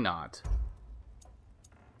why not.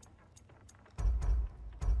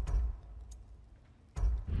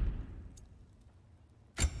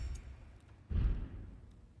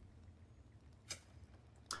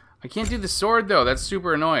 I can't do the sword, though. That's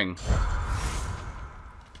super annoying.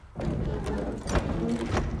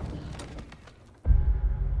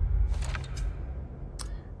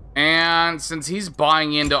 And since he's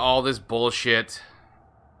buying into all this bullshit...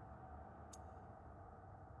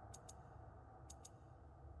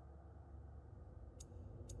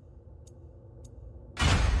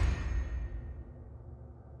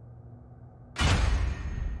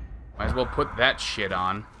 Might as well put that shit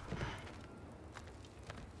on.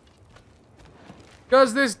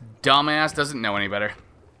 Because this dumbass doesn't know any better.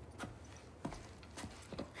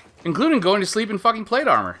 Including going to sleep in fucking plate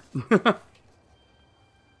armor.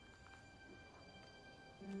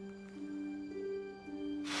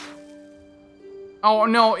 Oh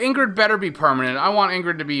no, Ingrid better be permanent. I want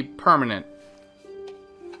Ingrid to be permanent.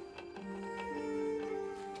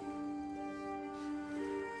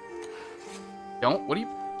 Don't, what do you...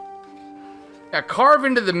 Yeah, carve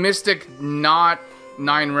into the mystic, not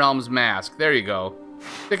Nine Realms mask. There you go.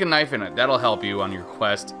 Stick a knife in it. That'll help you on your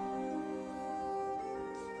quest.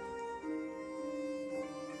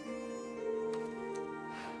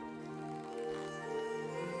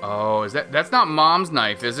 Oh, is that's not Mom's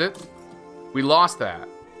knife, is it? We lost that.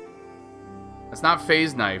 That's not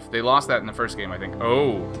Faye's knife. They lost that in the first game, I think.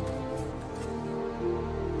 Oh.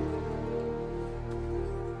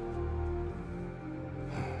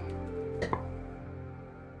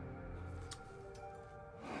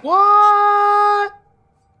 What?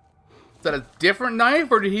 Is that a different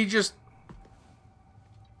knife, or did he just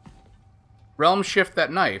realm shift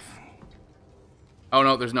that knife? Oh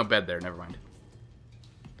no, there's no bed there. Never mind.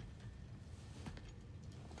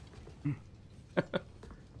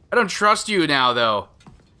 I don't trust you now, though,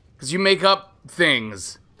 because you make up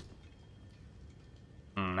things.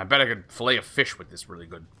 I bet I could fillet a fish with this really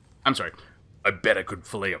good. I'm sorry. I bet I could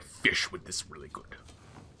fillet a fish with this really good.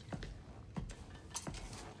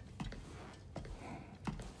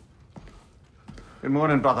 Good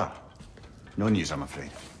morning, brother. No news, I'm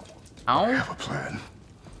afraid. How I have a plan.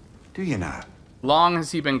 Do you now? long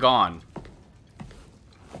has he been gone?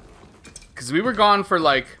 Because we were gone for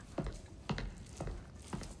like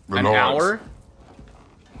an hour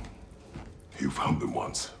You found them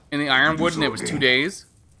once. in the Ironwood, and it was 2 days.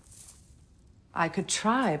 I could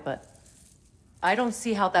try, but I don't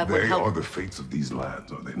see how that would They help. are the fates of these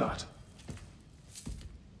lands, are they not?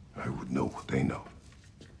 I would know what they know,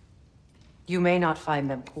 You may not find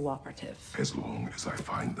them cooperative. as long as I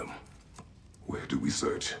find them. Where do we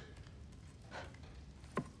search?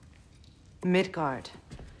 Midgard.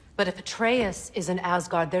 But if Atreus is in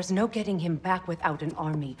Asgard, there's no getting him back without an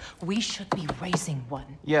army. We should be raising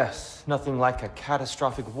one. Yes, nothing like a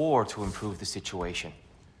catastrophic war to improve the situation.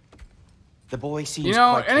 The boy seems You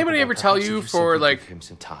know, quite anybody capable. ever tell Perhaps you if for, simply like, give him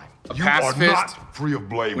some time. A You are pacifist, not free of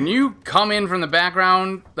blame. when you come in from the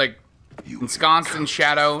background, like ensconced in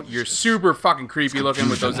shadow, you're super fucking creepy looking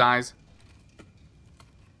with those eyes.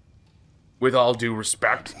 With all due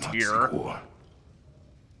respect, here.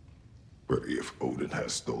 But if Odin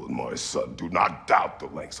has stolen my son, do not doubt the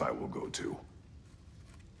lengths I will go to.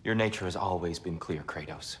 Your nature has always been clear,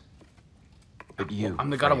 Kratos. But you, I'm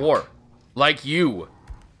the god of Freya, war. Like you.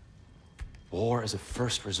 War is a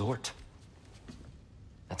first resort.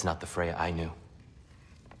 That's not the Freya I knew.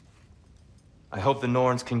 I hope the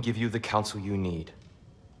Norns can give you the counsel you need.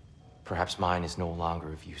 Perhaps mine is no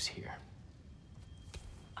longer of use here.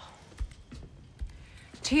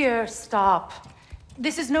 Tyr, stop.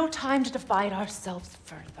 This is no time to divide ourselves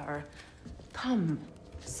further. Come,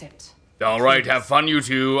 sit. Alright, have fun, you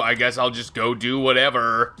two. I guess I'll just go do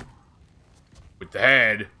whatever. With the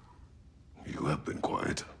head. You have been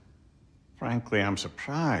quiet. Frankly, I'm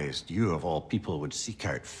surprised you, of all people, would seek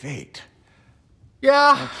out fate.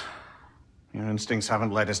 Yeah. Your instincts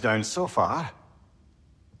haven't let us down so far.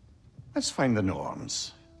 Let's find the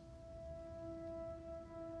Norns.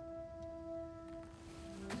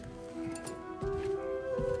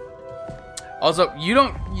 Also, you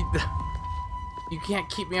can't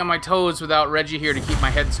keep me on my toes without Reggie here to keep my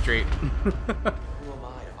head straight.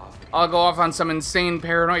 I'll go off on some insane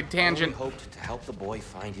paranoid tangent. I hoped to help the boy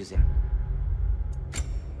find his.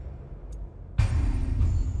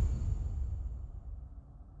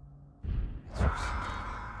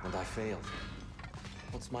 And I failed.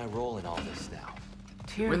 What's my role in all this now?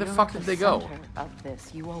 Tyr, Where the you're fuck did they go? center of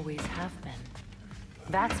this. You always have been.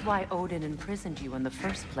 That's why Odin imprisoned you in the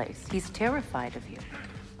first place. He's terrified of you.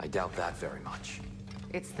 I doubt that very much.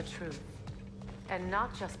 It's the truth. And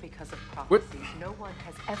not just because of prophecies. No one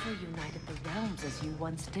has ever united the realms as you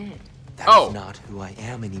once did. That's not who I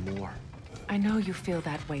am anymore. I know you feel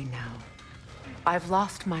that way now. I've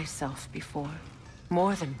lost myself before.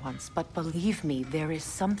 More than once, but believe me, there is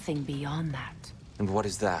something beyond that. And what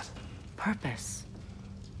is that? Purpose.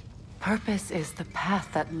 Purpose is the path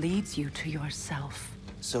that leads you to yourself.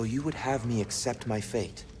 So you would have me accept my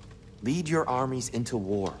fate? Lead your armies into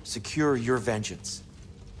war, secure your vengeance.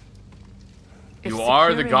 If You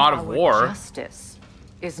are the god of securing war. our justice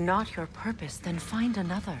is not your purpose, then find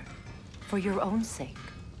another. For your own sake.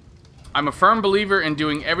 I'm a firm believer in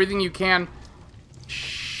doing everything you can.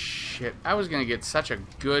 Shit, I was gonna get such a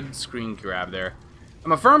good screen grab there.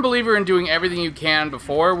 I'm a firm believer in doing everything you can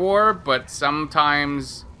before war, but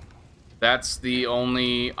sometimes that's the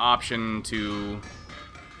only option to,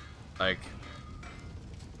 like...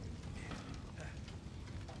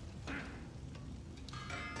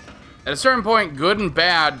 At a certain point, good and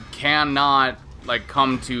bad cannot, like,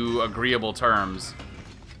 come to agreeable terms.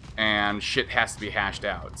 And shit has to be hashed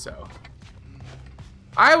out, so...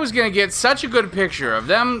 I was gonna get such a good picture of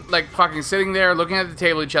them, like, fucking sitting there, looking at the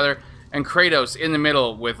table each other, and Kratos in the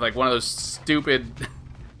middle with, like, one of those stupid, When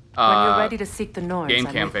you're ready to seek the Norns, game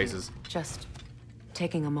I'm cam with you. faces. Just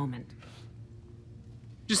taking a moment.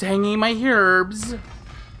 Just hanging my herbs.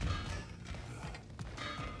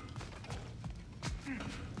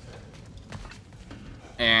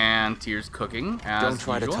 And Tyr's cooking, as Don't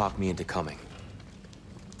try usual. to talk me into coming.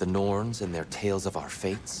 The Norns and their tales of our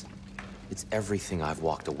fates, it's everything I've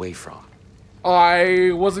walked away from.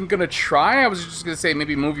 I wasn't gonna try. I was just gonna say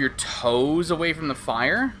maybe move your toes away from the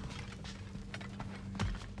fire.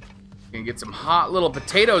 Gonna get some hot little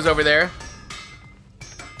potatoes over there.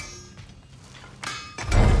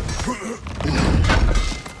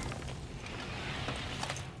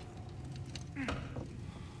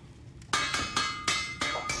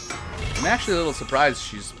 I'm actually a little surprised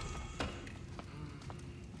she's...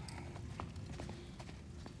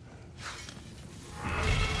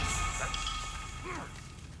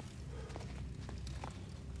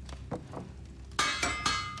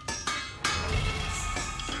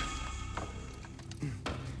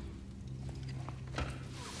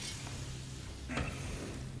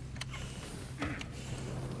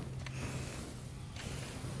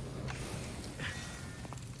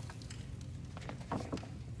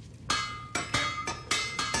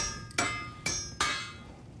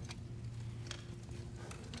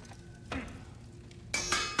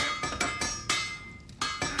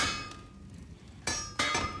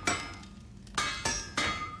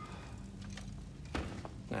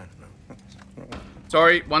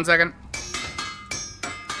 Sorry, 1 second.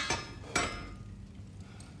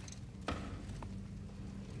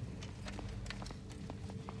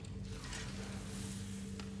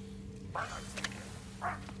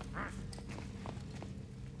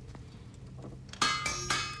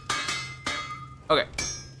 Okay.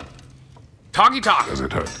 Talkie talk. Does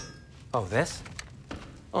it hurt? Oh, this?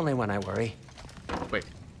 Only when I worry. Wait.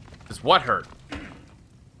 Does what hurt?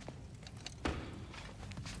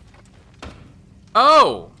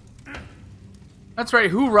 Oh! That's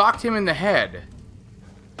right. Who rocked him in the head?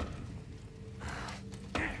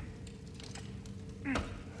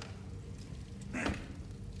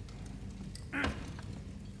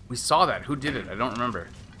 We saw that. Who did it? I don't remember.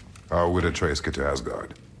 How would Atreus get to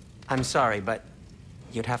Asgard? I'm sorry, but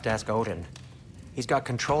you'd have to ask Odin. He's got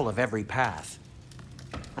control of every path.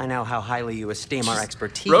 I know how highly you esteem our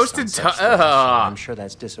expertise. Roasted I'm sure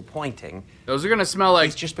that's disappointing. Those are gonna smell like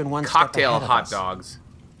He's just been one cocktail step ahead of hot us. dogs.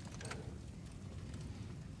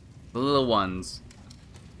 The little ones.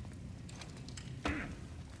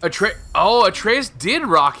 Atreus did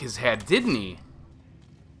rock his head, didn't he?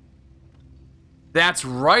 That's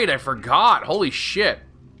right, I forgot. Holy shit.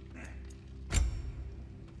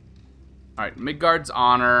 Alright, Midgard's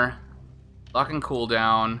honor. Luck and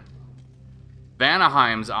cooldown.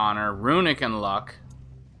 Vanaheim's honor. Runic and luck.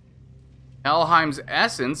 Helheim's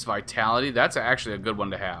essence, vitality. That's actually a good one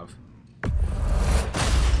to have.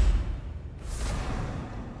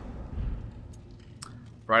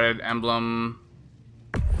 Bright-eyed emblem.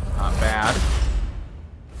 Not bad.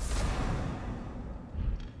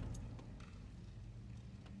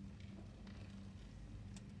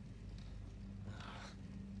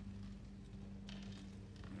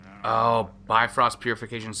 Oh, Bifrost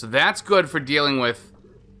purification. So that's good for dealing with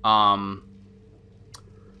Einherjar.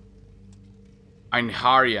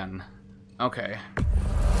 Okay.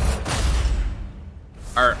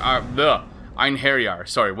 Einherjar.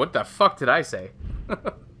 Sorry, what the fuck did I say?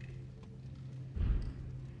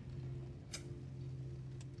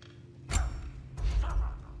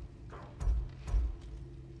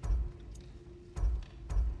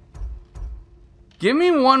 Give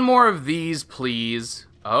me one more of these, please.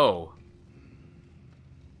 Oh.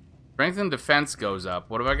 Strength and defense goes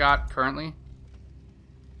up. What have I got currently?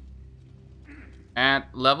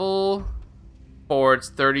 At level 4, it's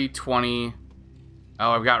 30, 20.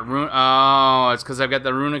 Oh, I've got rune. Oh, it's because I've got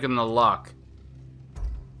the runic and the luck.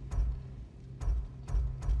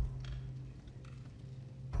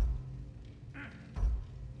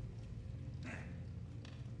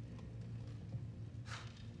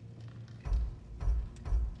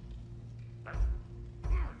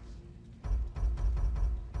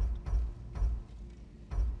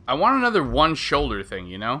 I want another one shoulder thing,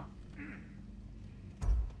 you know?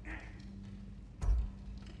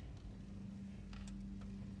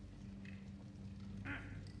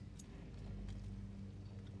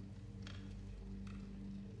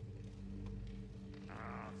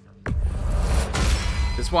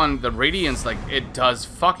 This one, the radiance, like, it does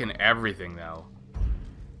fucking everything, though.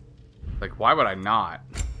 Like, why would I not?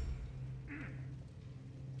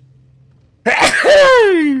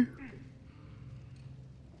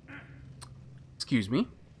 Excuse me.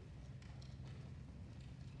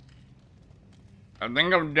 I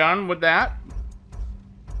think I'm done with that.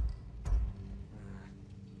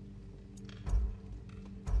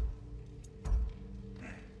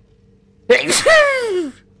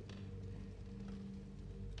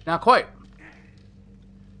 Not quite.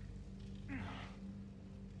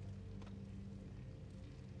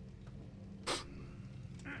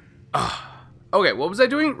 Okay, what was I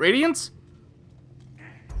doing? Radiance?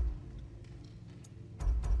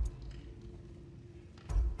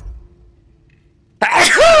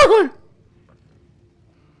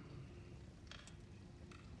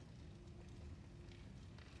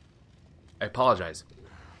 I apologize.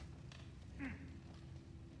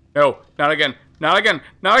 No, not again. Not again.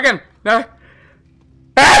 Not again. No.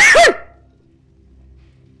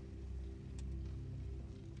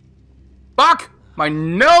 Fuck! My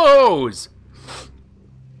nose!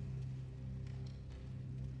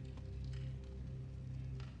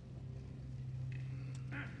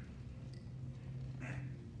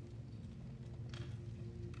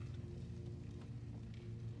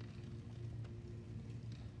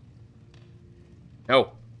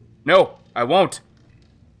 No. No, I won't.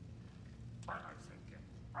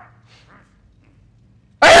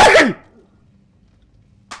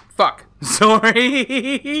 Fuck.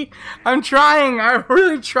 Sorry. I'm trying. I'm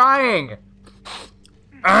really trying.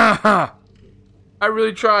 I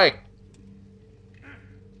really try.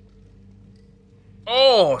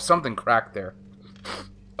 Oh, something cracked there.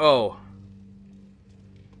 Oh.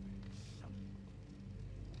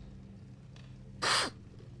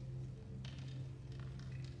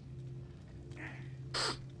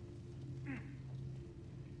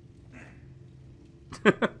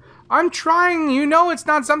 I'm trying. You know it's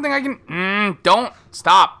not something I can... don't.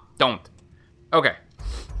 Stop. Don't. Okay.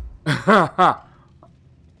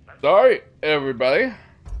 Sorry, everybody.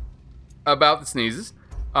 About the sneezes.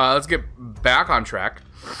 Let's get back on track.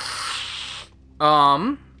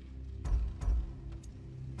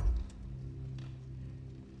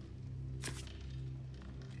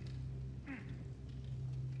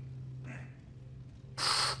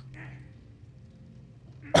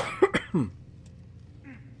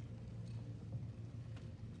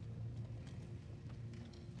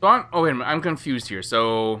 So oh, wait a minute. I'm confused here.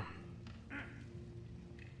 So...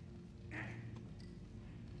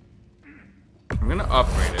 I'm gonna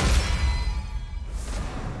upgrade it.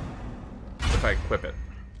 If I equip it.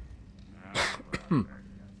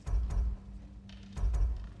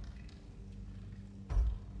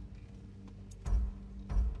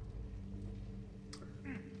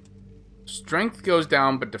 Strength goes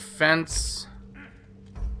down, but defense...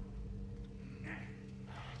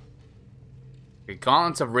 Okay,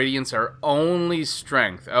 Gauntlets of Radiance are only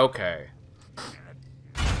strength. Okay.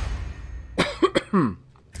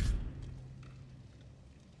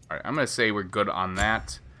 Alright, I'm gonna say we're good on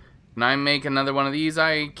that. Can I make another one of these?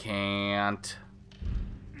 I can't.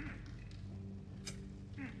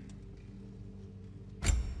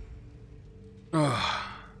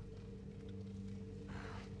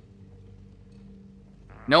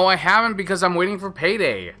 No, I haven't because I'm waiting for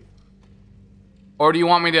payday. Or do you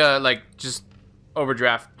want me to, like, just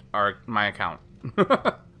overdraft my account?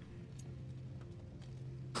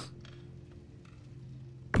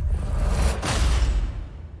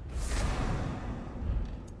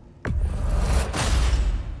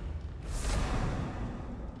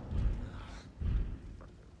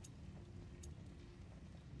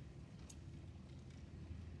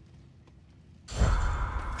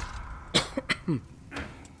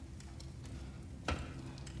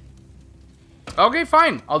 Okay,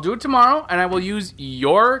 fine. I'll do it tomorrow, and I will use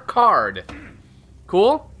your card.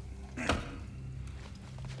 Cool?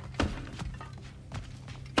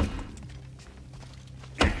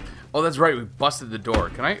 Oh, that's right. We busted the door.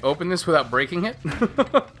 Can I open this without breaking it?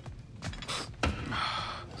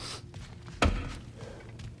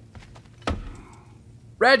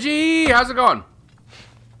 Reggie, how's it going?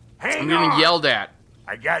 I'm getting yelled at.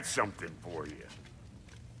 I got something for you.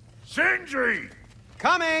 Sindri!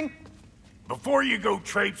 Coming! Before you go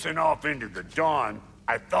traipsing off into the dawn,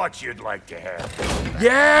 I thought you'd like to have...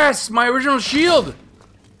 Yes! My original shield!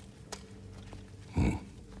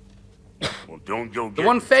 Well, don't go the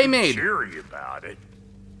one Faye made. Cheery about it.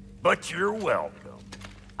 But you're welcome.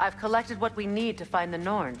 I've collected what we need to find the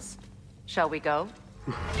Norns. Shall we go?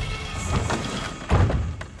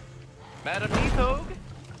 Madam Neathog?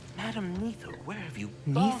 Madam Neathog, where have you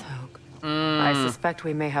gone? Neathog? I suspect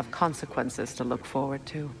we may have consequences to look forward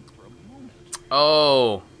to.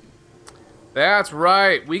 Oh. That's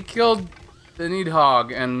right. We killed the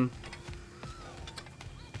Needhog and...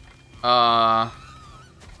 Are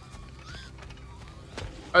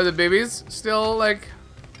the babies still, like...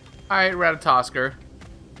 Hi, Ratatosker.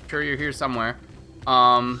 Sure you're here somewhere.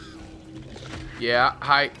 Yeah,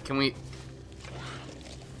 hi, can we...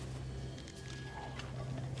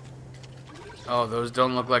 Oh, those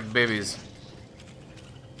don't look like babies.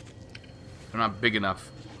 They're not big enough.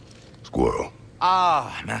 Squirrel.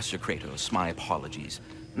 Ah, Master Kratos, my apologies.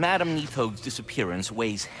 Madam Neathog's disappearance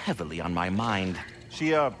weighs heavily on my mind.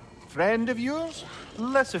 She a friend of yours?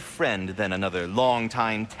 Less a friend than another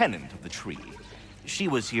longtime tenant of the tree. She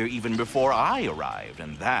was here even before I arrived,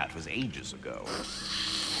 and that was ages ago.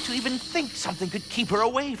 To even think something could keep her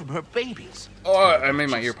away from her babies. Oh, I made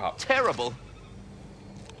my ear pop. Terrible.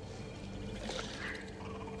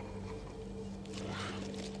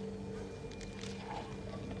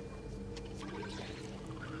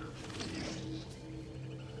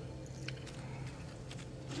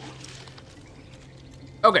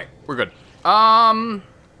 Okay, we're good.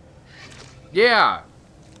 Yeah.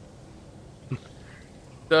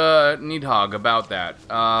 The Needhog about that.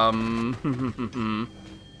 Can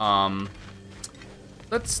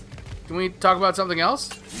we talk about something else?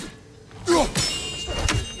 The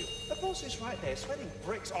boss is right there, sweating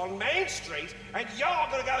bricks on Main Street, and you're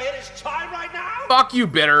gonna go hit his chime right now? Fuck you,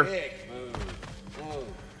 bitter. Dick move.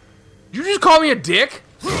 Did you just call me a dick?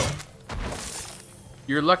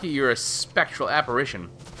 You're lucky you're a spectral apparition.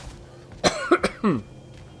 I'm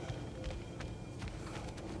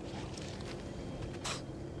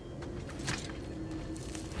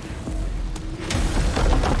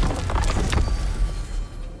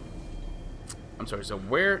sorry, so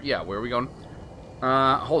where are we going?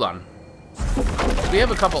 Hold on. We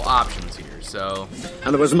have a couple options here, so...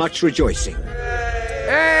 And there was much rejoicing.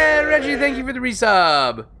 Hey, Reggie, thank you for the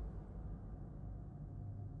resub.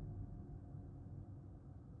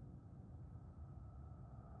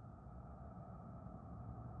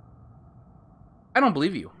 I don't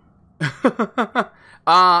believe you.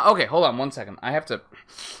 Okay, hold on 1 second. I have to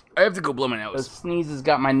go blow my nose. The sneeze has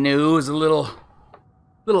got my nose a little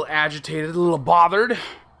agitated, a little bothered.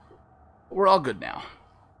 We're all good now.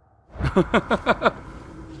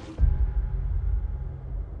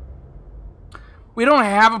 We don't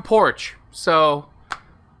have a porch, so are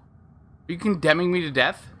you condemning me to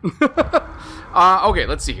death? Okay,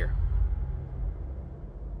 let's see here.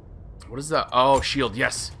 What is that? Oh, shield,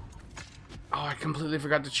 yes. Oh, I completely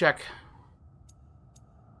forgot to check.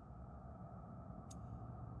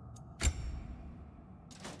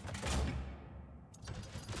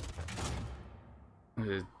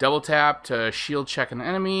 Double tap to shield check an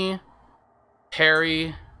enemy.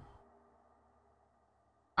 Parry.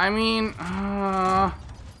 I mean, I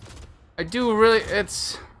do really,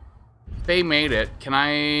 it's... They made it. Can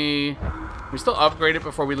we still upgrade it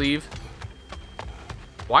before we leave?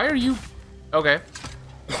 Why are you... Okay.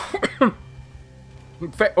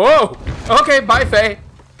 Faye. Whoa! Okay, bye, Faye.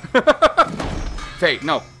 Faye,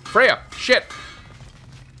 no. Freya, shit.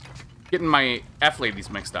 Getting my F ladies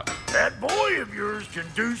mixed up. That boy of yours can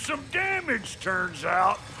do some damage, turns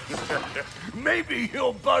out. Maybe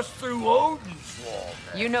he'll bust through Odin's wall.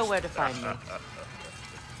 You know where to find me.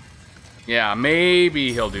 Yeah,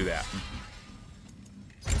 maybe he'll do that.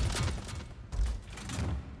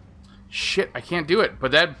 Shit, I can't do it.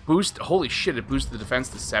 But that boost, holy shit, it boosted the defense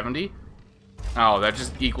to 70. Oh, that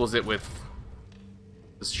just equals it with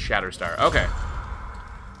this Shatterstar. Okay.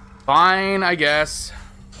 Fine, I guess.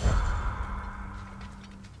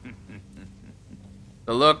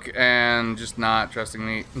 The look and just not trusting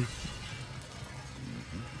me.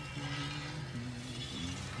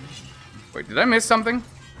 Wait, did I miss something?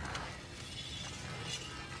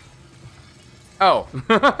 Oh.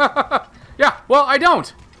 Yeah, well, I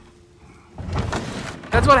don't.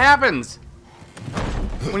 That's what happens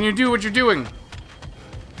when you do what you're doing.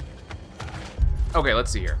 Okay,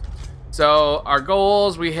 let's see here. So, our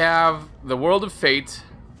goals, we have the World of Fate.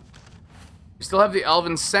 We still have the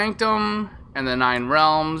Elven Sanctum and the 9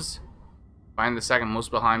 Realms. Find the second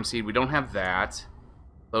Muspelheim Seed. We don't have that.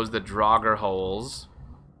 Those the Draugr holes.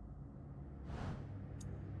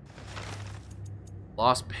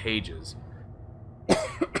 Lost pages. I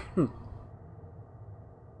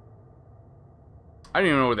don't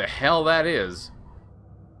even know where the hell that is.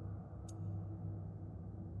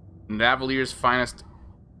 Navalier's finest.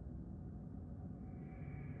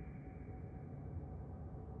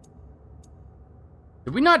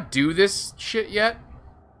 Did we not do this shit yet?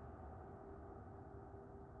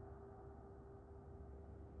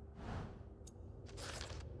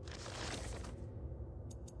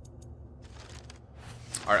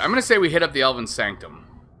 Alright, I'm gonna say we hit up the Elven Sanctum.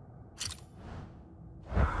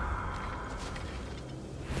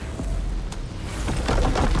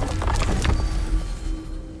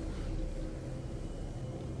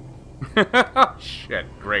 Shit,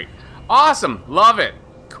 great. Awesome, love it.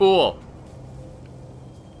 Cool.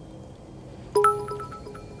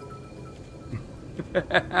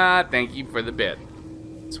 Thank you for the bit,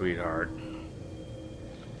 sweetheart.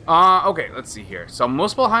 Okay, let's see here. So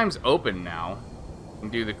Muspelheim's open now. We can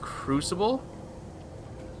do the Crucible.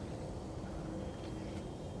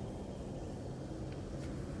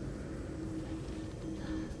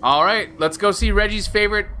 Alright, let's go see Reggie's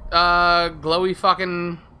favorite glowy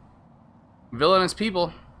fucking villainous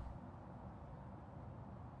people.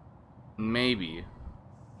 Maybe.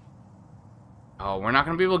 Oh, we're not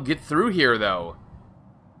gonna be able to get through here though.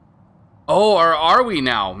 Oh, or are we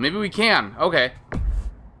now? Maybe we can. Okay.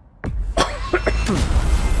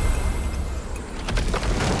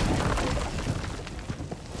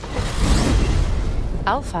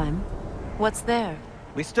 Alfheim? What's there?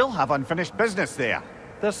 We still have unfinished business there.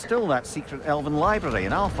 There's still that secret elven library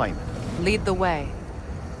in Alfheim. Lead the way.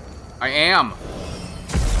 I am.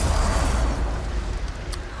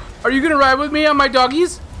 Are you gonna ride with me on my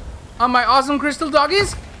doggies? On my awesome crystal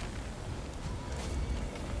doggies?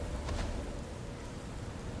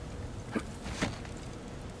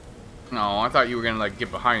 No, I thought you were gonna like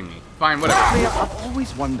get behind me. Fine, whatever. Freya, I've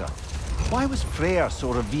always wondered, why was Freyr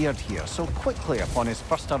so revered here so quickly upon his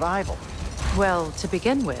first arrival? Well, to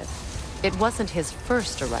begin with, it wasn't his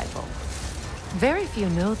first arrival. Very few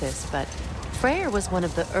know this, but Freyr was one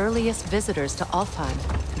of the earliest visitors to Alfheim,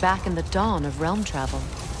 back in the dawn of realm travel.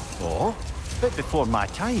 Oh, bit before my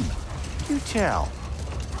time. You tell.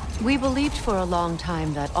 We believed for a long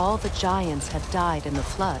time that all the giants had died in the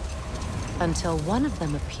flood, until one of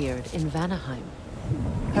them appeared in Vanaheim.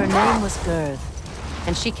 Her name was Gerd,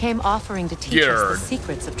 and she came offering to teach us the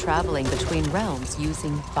secrets of traveling between realms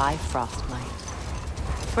using Bifrost light.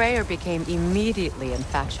 Freyr became immediately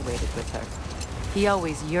infatuated with her. He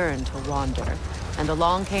always yearned to wander, and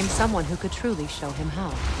along came someone who could truly show him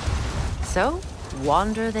how. So,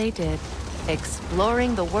 wander they did,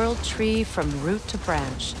 exploring the world tree from root to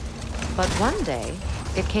branch. But one day,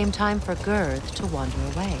 it came time for Gerd to wander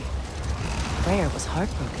away. Freyr was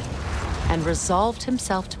heartbroken, and resolved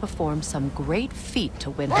himself to perform some great feat to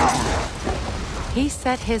win her back. He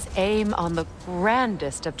set his aim on the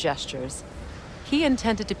grandest of gestures. He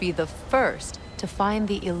intended to be the first to find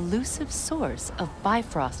the elusive source of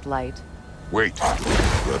Bifrost light. Wait,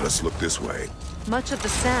 let us look this way. Much of the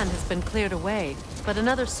sand has been cleared away, but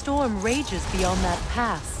another storm rages beyond that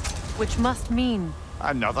pass, which must mean...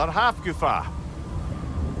 Another Hafgufa.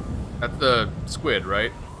 That's the squid,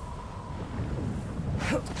 right?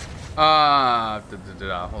 Hold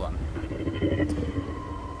on.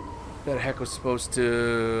 That heck was supposed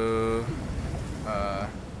to...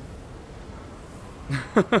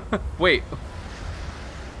 Wait.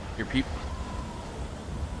 Your people...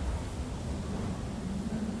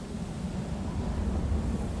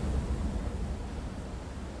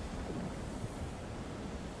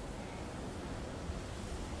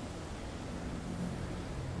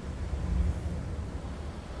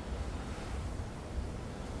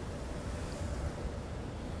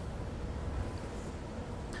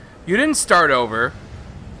 You didn't start over.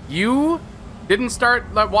 You didn't start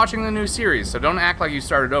watching the new series, so don't act like you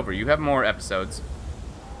started over. You have more episodes.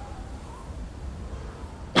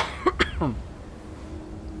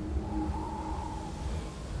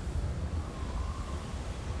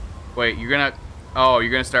 Wait, you're gonna... Oh,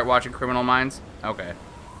 you're gonna start watching Criminal Minds? Okay.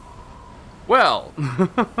 Well...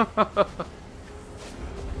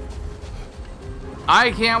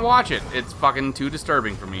 I can't watch it. It's fucking too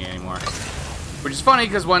disturbing for me anymore. Which is funny,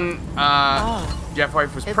 because when Jeff's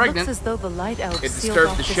wife was pregnant, looks as though the light elves it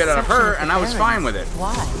disturbed the shit out of her, and I was fine with it.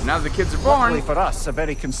 Why? Now that the kids are born... Luckily for us, a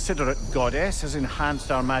very considerate goddess has enhanced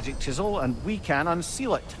our magic chisel, and we can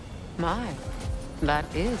unseal it. My, that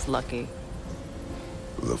is lucky.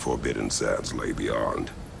 The Forbidden Sands lay beyond.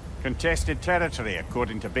 Contested territory,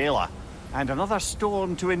 according to Bela, and another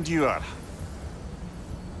storm to endure.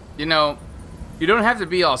 You know, you don't have to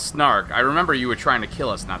be all snark. I remember you were trying to kill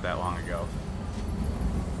us not that long ago.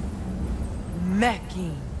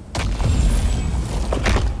 Macking.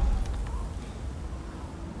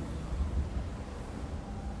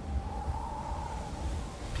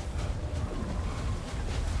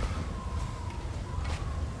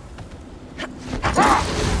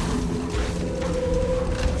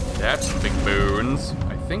 That's big bones.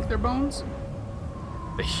 I think they're bones.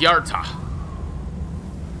 The Hjarta.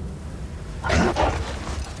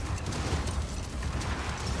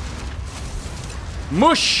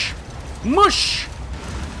 Mush! Mush!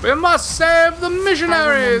 We must save the missionaries!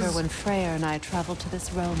 I remember when Freyr and I traveled to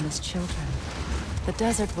this realm as children. The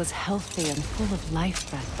desert was healthy and full of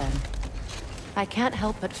life back then. I can't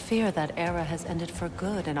help but fear that era has ended for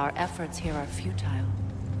good and our efforts here are futile.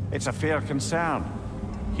 It's a fair concern.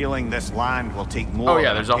 Healing this land will take more. Oh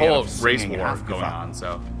yeah, there's a whole race war war going on,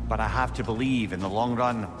 so... But I have to believe in the long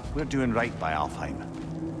run, we're doing right by Alfheim.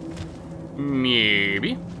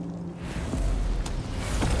 Maybe.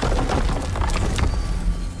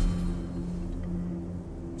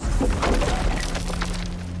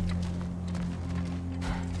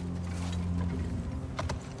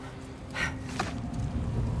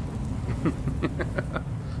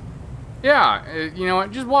 Yeah, you know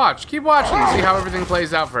what? Just watch. Keep watching and see how everything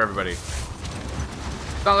plays out for everybody.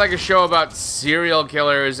 It's not like a show about serial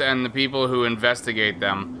killers and the people who investigate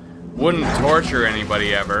them. Wouldn't torture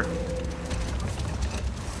anybody ever.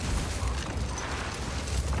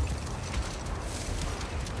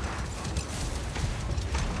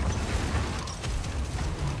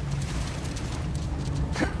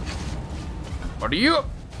 What are you?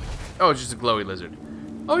 Oh, it's just a glowy lizard.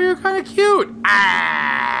 Oh, you're kind of cute.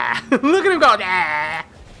 Ah! Look at him go. Ah!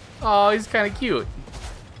 Oh, he's kind of cute.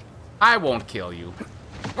 I won't kill you.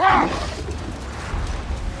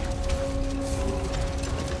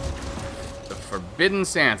 The Forbidden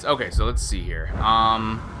Sands. Okay, so let's see here.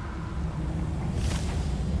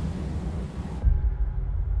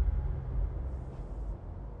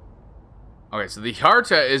 Okay, so the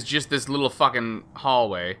Hjarta is just this little fucking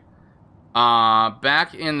hallway.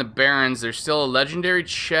 Back in the Barrens, there's still a legendary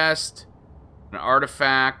chest, an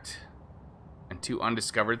artifact, and 2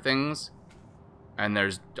 undiscovered things. And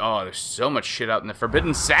there's so much shit out in the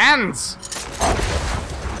Forbidden Sands!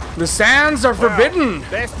 The sands are forbidden!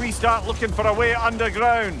 Best we start looking for a way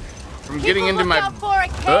underground. from getting into my for a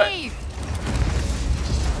cave.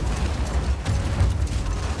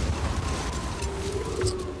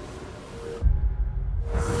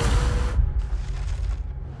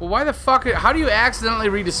 Well, why the fuck? How do you accidentally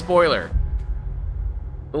read a spoiler?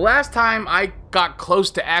 The last time I got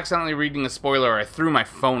close to accidentally reading a spoiler, I threw my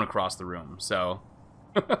phone across the room, so...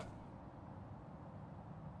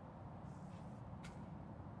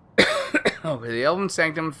 Okay, the Elven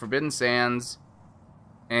Sanctum, Forbidden Sands,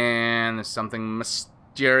 and there's something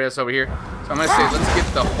mysterious over here. So I'm gonna say, let's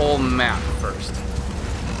get the whole map first.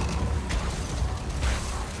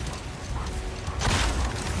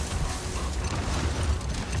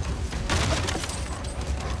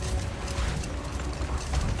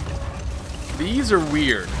 These are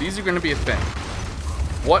weird. These are gonna be a thing.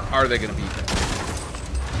 What are they gonna be then?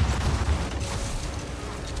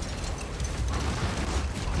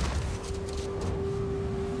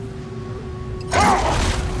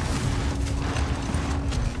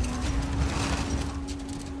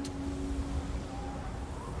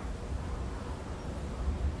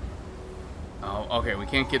 Okay, we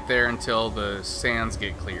can't get there until the sands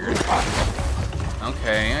get cleared.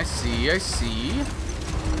 Okay, I see, I see.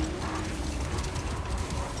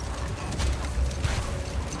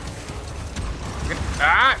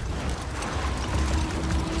 Ah!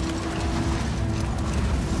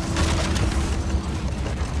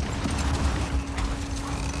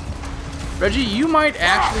 Reggie, you might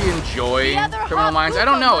actually enjoy Criminal Minds. I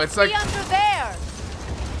don't know, it's like...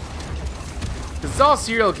 It's all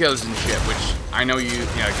serial killers and shit, which I know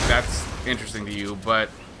that's interesting to you, but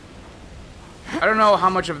I don't know how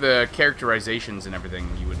much of the characterizations and everything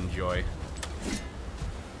you would enjoy.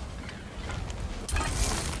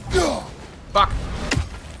 Fuck.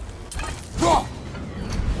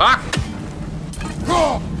 Fuck.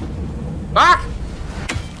 Fuck.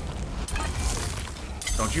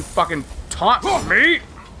 Don't you fucking taunt me.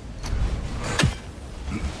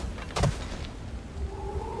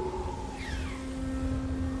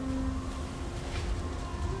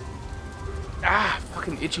 Ah,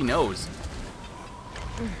 fucking itchy nose.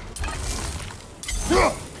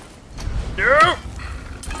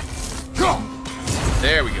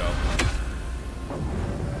 There we go.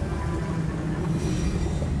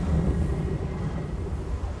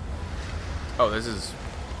 Oh, this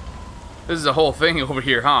is a whole thing over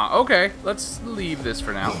here, huh? Okay, let's leave this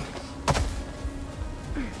for now.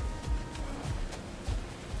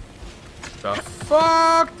 The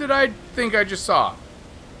fuck did I think I just saw?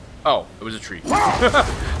 Oh, it was a tree.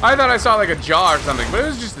 I thought I saw like a jaw or something, but it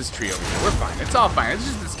was just this tree over here. We're fine. It's all fine. It's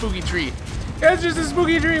just a spooky tree. It's just a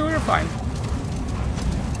spooky tree. We're fine.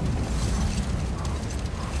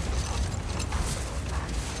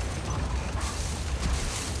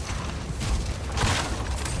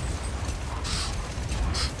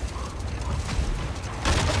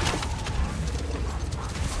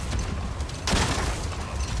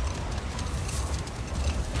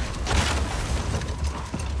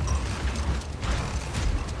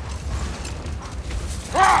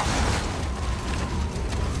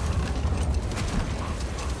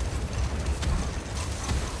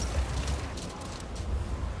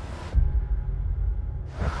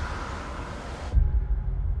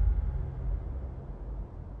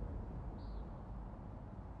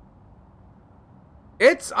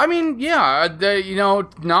 I mean, yeah,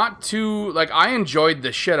 not too, like, I enjoyed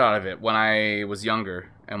the shit out of it when I was younger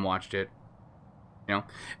and watched it.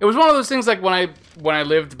 It was one of those things, like, when I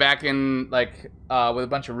lived back in, like, with a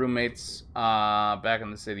bunch of roommates, back in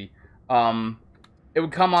the city, it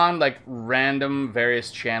would come on, like, random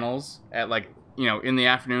various channels at, like, in the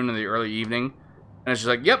afternoon or the early evening, and it's just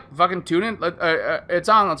like, yep, fucking tune in, it's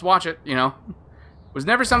on, let's watch it, It was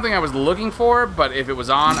never something I was looking for, but if it was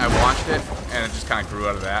on, I watched it, and it just kind of grew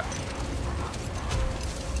out of that.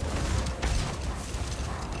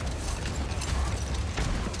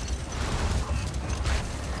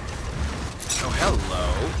 Oh, hello.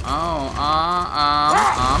 Oh,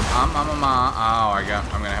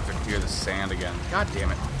 I'm gonna have to clear the sand again. God damn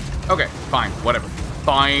it. Okay, fine, whatever.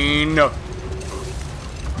 Fine.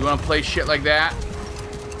 You wanna play shit like that?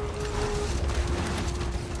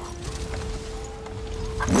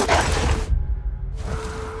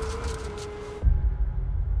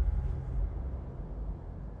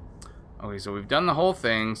 Okay, so we've done the whole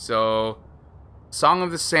thing. So, Song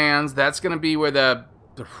of the Sands, that's gonna be where the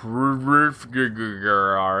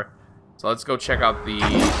are. So let's go check out the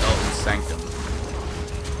Elven Sanctum.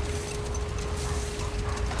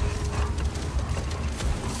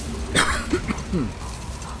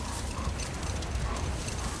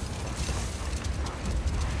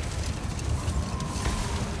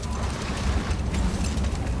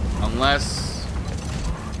 Unless...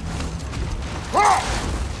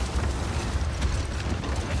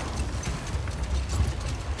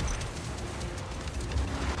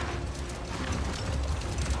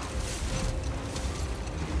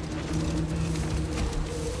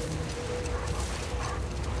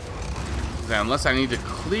 Unless I need to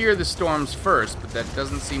clear the storms first, but that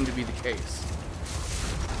doesn't seem to be the case.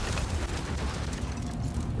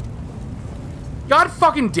 God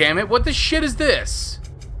fucking damn it, what the shit is this?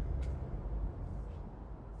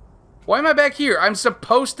 Why am I back here? I'm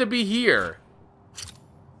supposed to be here.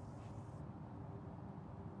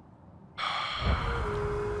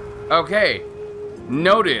 Okay.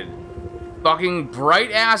 Noted. Fucking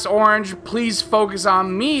bright ass orange, please focus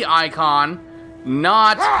on me icon.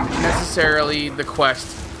 Not necessarily the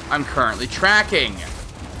quest I'm currently tracking.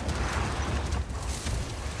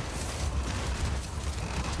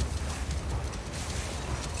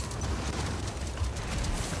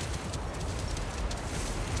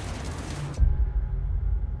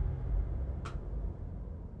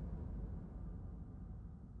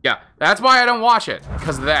 Yeah, that's why I don't watch it,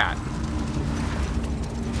 because of that.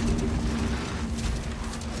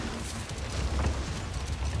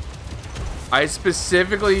 I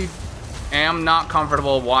specifically am not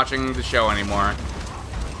comfortable watching the show anymore.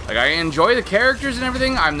 Like, I enjoy the characters and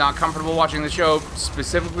everything. I'm not comfortable watching the show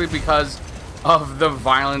specifically because of the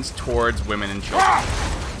violence towards women and children.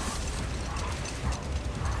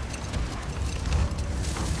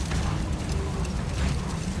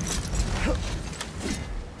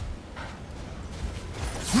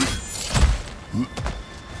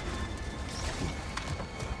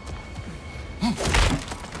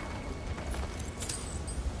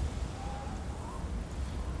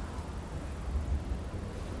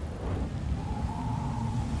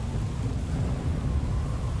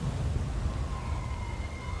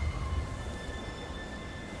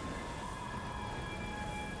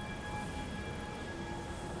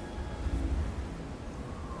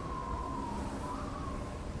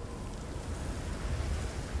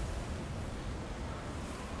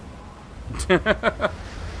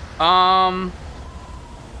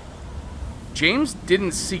 James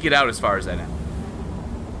didn't seek it out as far as I know.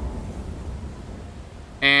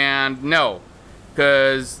 And no,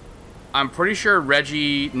 because I'm pretty sure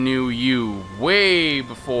Reggie knew you way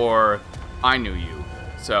before I knew you.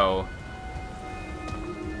 So,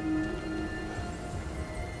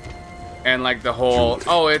 and like the whole,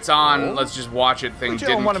 oh, it's on, let's just watch it thing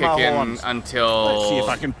didn't kick in until... Let's see if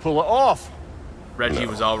I can pull it off. Reggie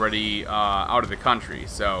was already out of the country,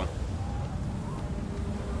 so...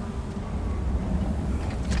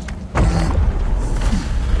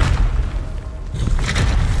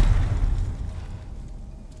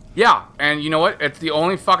 Yeah, and you know what? It's the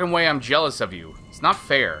only fucking way I'm jealous of you. It's not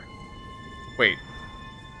fair. Wait.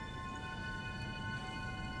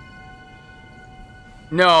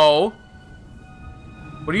 No.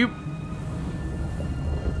 What do you...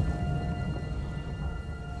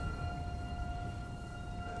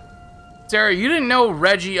 Sarah, you didn't know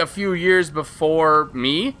Reggie a few years before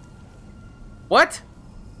me? What?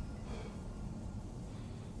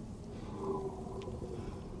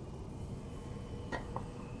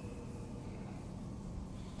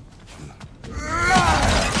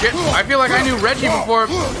 Shit, I feel like I knew Reggie before,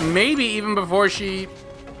 maybe even before she,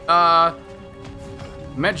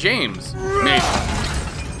 met James. Maybe.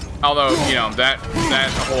 Although, you know, that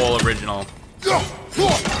whole original.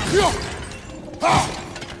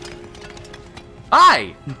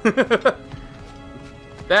 Hi!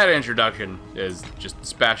 That introduction is just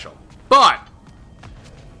special. But,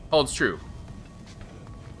 holds true.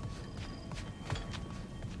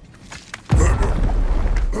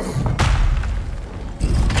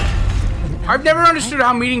 I've never understood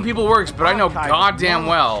how meeting people works, but I know goddamn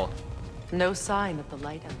well. No sign of the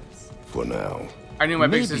lighthouse. For now. I knew my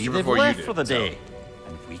big sister before you did. For the day,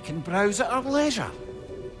 and we can browse at our leisure.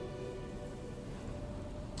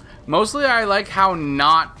 Mostly, I like how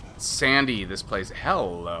not sandy this place,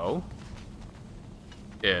 hello,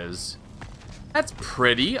 is. That's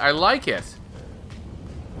pretty. I like it.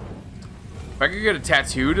 If I could get a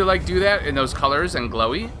tattoo to like do that in those colors and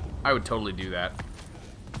glowy, I would totally do that.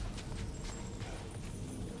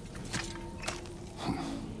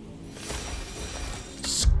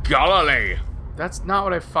 Scholarly. That's not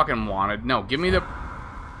what I fucking wanted. No, give me the...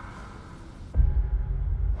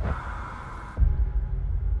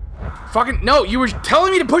 Fucking... No, you were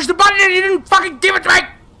telling me to push the button and you didn't fucking give it to me!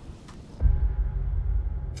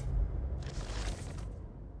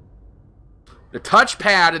 The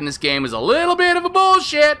touchpad in this game is a little bit of a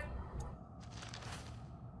bullshit.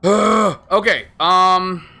 Okay,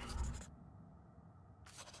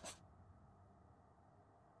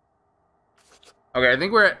 Okay,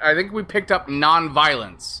 I think we picked up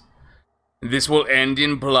non-violence. This will end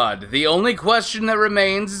in blood. The only question that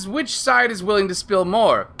remains is which side is willing to spill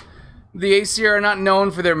more. The Aesir are not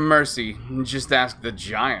known for their mercy. Just ask the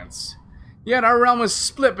giants. Yet our realm is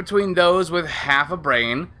split between those with half a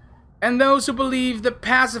brain and those who believe that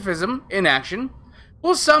pacifism, in action,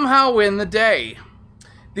 will somehow win the day.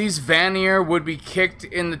 These Vanir would be kicked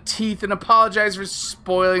in the teeth and apologize for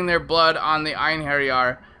spoiling their blood on the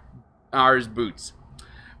Einherjar's boots.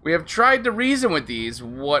 We have tried to reason with these.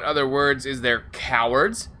 What other words is there?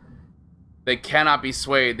 Cowards? They cannot be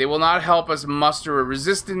swayed. They will not help us muster a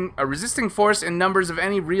resisting force in numbers of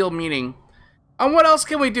any real meaning. And what else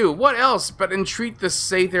can we do? What else but entreat the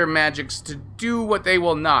Satyr magics to do what they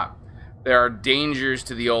will not? There are dangers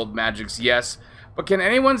to the old magics, yes, but can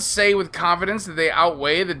anyone say with confidence that they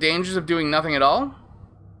outweigh the dangers of doing nothing at all?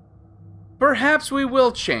 Perhaps we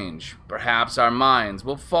will change. Perhaps our minds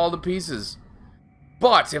will fall to pieces.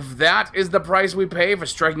 But if that is the price we pay for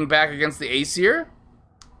striking back against the Aesir,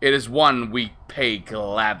 it is one we pay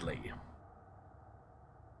gladly.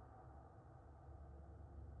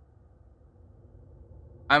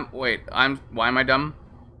 Why am I dumb?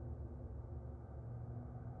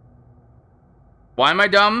 Why am I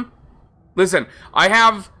dumb? Listen,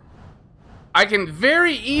 I can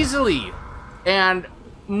very easily and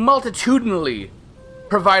multitudinally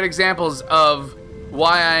provide examples of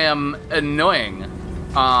why I am annoying.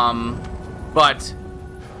 But,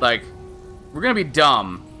 like, we're gonna be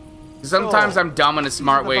dumb. Sometimes I'm dumb in a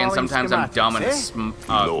smart way, and sometimes I'm dumb in a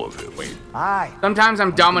Sometimes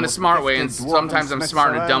I'm dumb in a smart way, and sometimes I'm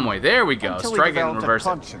smart in a dumb way. There we go. Strike it and reverse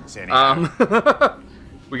it.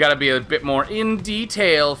 We gotta be a bit more in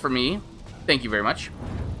detail for me. Thank you very much.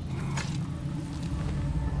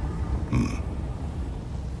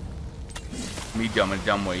 Me dumb in a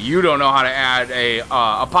dumb way. You don't know how to add a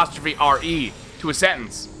apostrophe RE to a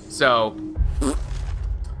sentence. So,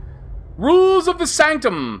 rules of the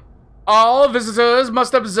sanctum. All visitors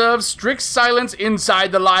must observe strict silence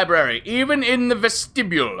inside the library, even in the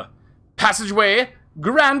vestibule, passageway,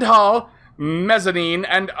 grand hall, mezzanine,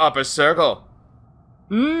 and upper circle.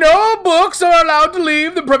 No books are allowed to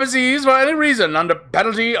leave the premises for any reason under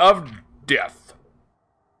penalty of death.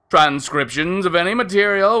 Transcriptions of any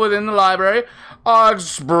material within the library are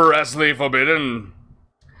expressly forbidden.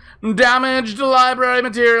 Damage to library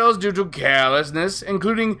materials due to carelessness,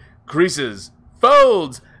 including creases,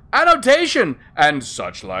 folds, annotation, and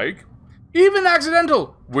such like, even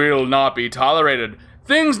accidental, will not be tolerated.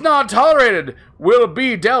 Things not tolerated will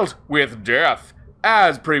be dealt with death,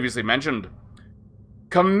 as previously mentioned.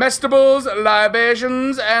 Comestibles,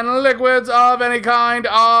 libations, and liquids of any kind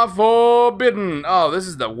are forbidden. Oh, this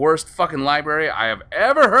is the worst fucking library I have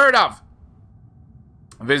ever heard of.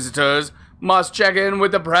 Visitors must check in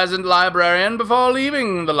with the present librarian before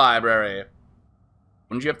leaving the library.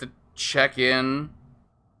 Wouldn't you have to check in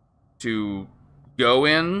to go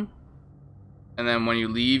in? And then when you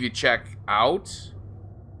leave, you check out?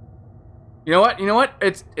 You know what?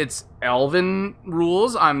 It's Elven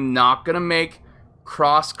rules. I'm not gonna make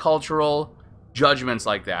cross-cultural judgments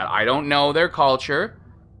like that. I don't know their culture.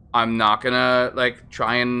 I'm not gonna, like,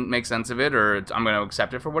 try and make sense of it, or I'm gonna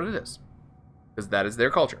accept it for what it is. Because that is their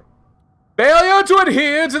culture. Failure to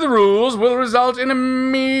adhere to the rules will result in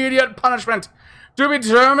immediate punishment to be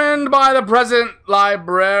determined by the present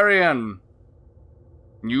librarian.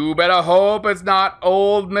 You better hope it's not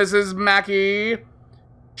old Mrs. Mackey.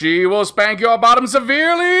 She will spank your bottom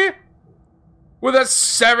severely with a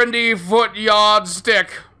 70-foot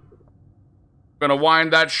yardstick. Gonna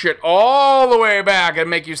wind that shit all the way back and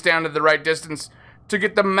make you stand at the right distance to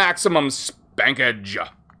get the maximum spankage.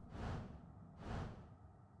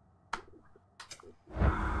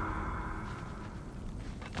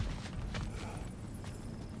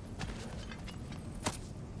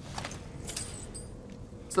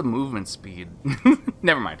 What's the movement speed?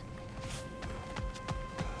 Never mind.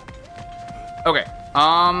 Okay,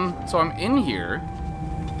 so I'm in here.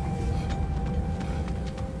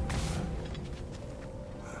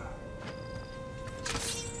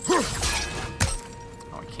 Oh,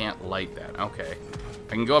 I can't light that. Okay.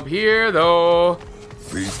 I can go up here, though.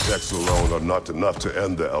 These texts alone are not enough to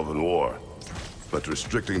end the Elven War. But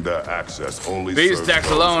restricting their access only These serves texts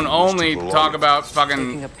those alone who only wish to talk prolong about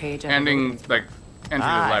fucking ending, like, entry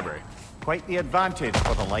to the library. Quite the advantage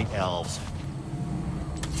for the Light Elves.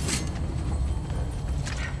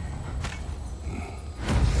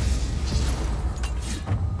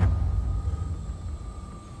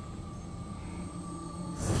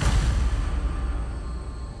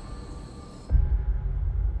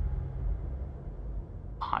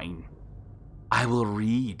 Fine. I will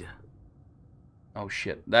read. Oh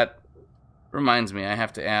shit, that reminds me, I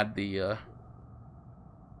have to add the,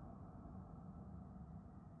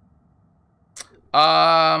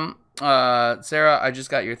 Sarah, I just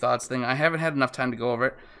got your thoughts thing. I haven't had enough time to go over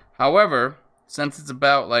it. However, since it's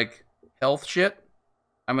about, like, health shit,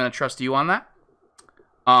 I'm gonna trust you on that.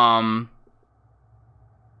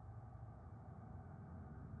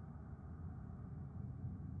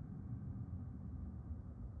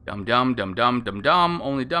 Dum-dum,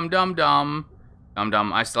 only dum-dum-dum.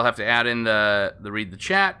 Dum-dum, I still have to add in the read the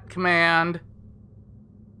chat command.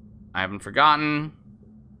 I haven't forgotten.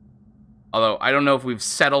 Although, I don't know if we've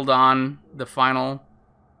settled on the final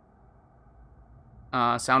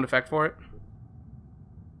sound effect for it.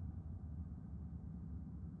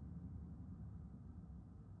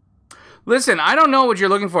 Listen, I don't know what you're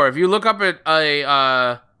looking for. If you look up at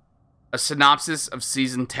a synopsis of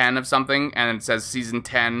season 10 of something, and it says season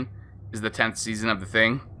 10 is the 10th season of the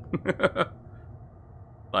thing.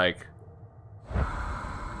 Like, I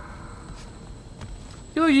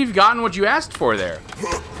feel like you've gotten what you asked for there.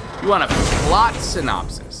 You want a plot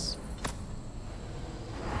synopsis.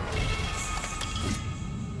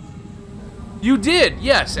 You did,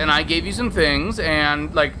 yes, and I gave you some things,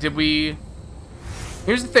 and, like, did we...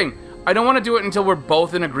 Here's the thing. I don't want to do it until we're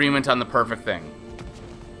both in agreement on the perfect thing.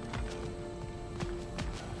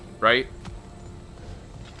 Right?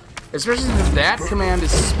 Especially since that command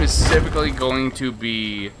is specifically going to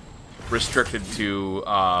be restricted to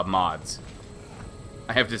mods.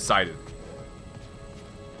 I have decided.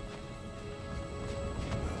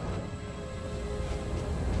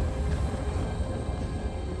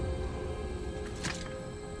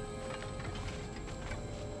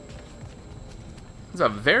 It's a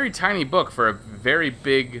very tiny book for a very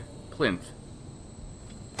big plinth.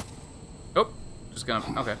 Oh, just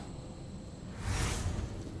gonna, okay.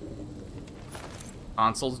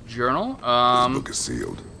 Consul's journal. This book is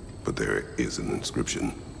sealed, but there is an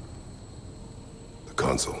inscription. The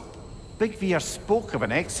consul. Big Veer spoke of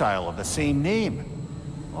an exile of the same name.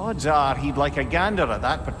 Odds are he'd like a gander at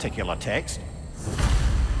that particular text.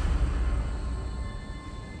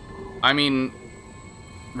 I mean,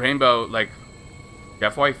 Rainbow, like,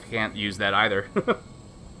 Jeff Wife can't use that either.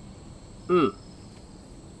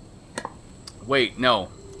 Wait, no.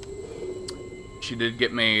 She did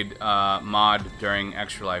get made mod during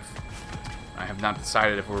Extra Life. I have not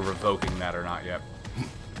decided if we're revoking that or not yet.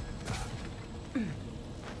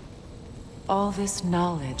 All this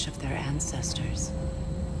knowledge of their ancestors,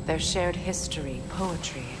 their shared history,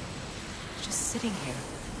 poetry, just sitting here,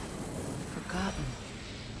 forgotten.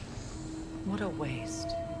 What a waste.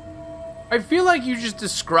 I feel like you just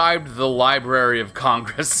described the Library of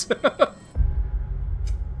Congress. You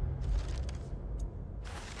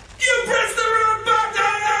pressed the wrong button!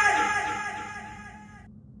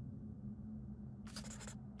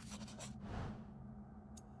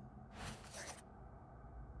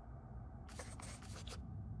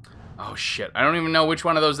 Oh shit, I don't even know which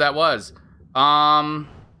one of those that was.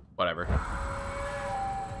 Whatever.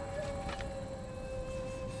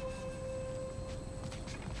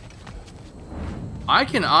 I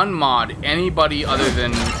can unmod anybody other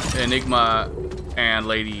than Enigma and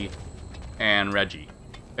Lady and Reggie.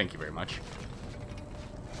 Thank you very much.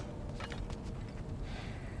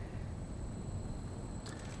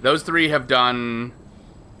 Those three have done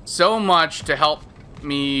so much to help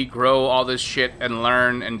me grow all this shit and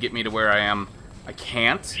learn and get me to where I am. I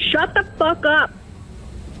can't. Shut the fuck up.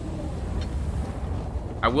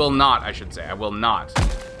 I will not, I should say. I will not.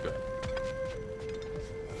 Good.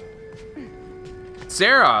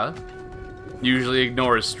 Sarah usually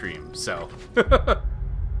ignores streams, so.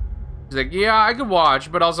 She's like, yeah, I could watch,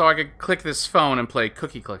 but also I could click this phone and play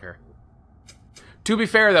Cookie Clicker. To be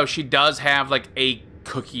fair, though, she does have, like, a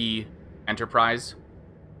cookie enterprise.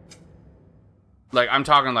 Like, I'm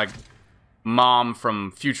talking, like, Mom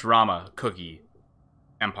from Futurama Cookie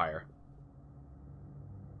Empire.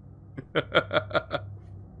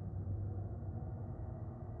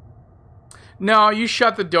 No, you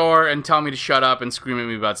shut the door and tell me to shut up and scream at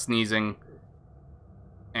me about sneezing.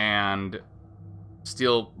 And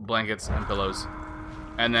steal blankets and pillows.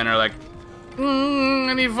 And then are like,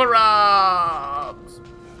 I need for rubs.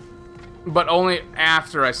 But only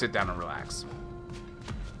after I sit down and relax.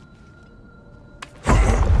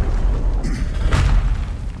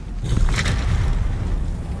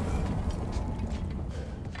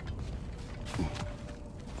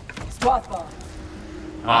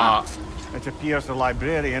 It appears the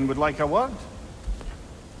librarian would like a word.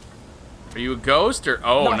 Are you a ghost or?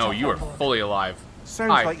 Oh no, you are fully alive.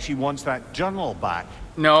 Sounds Hi. like she wants that journal back.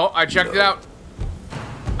 No, I checked it out.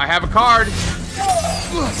 I have a card.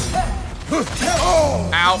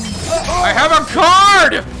 Ow! I have a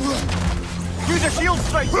card! Use a shield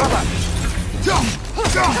strike, brother!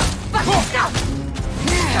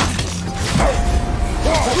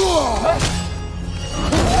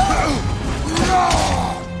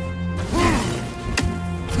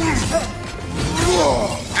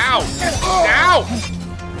 Ow! Ow!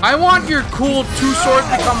 I want your cool 2 swords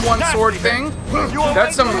become 1 sword thing.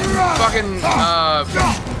 That's some fucking,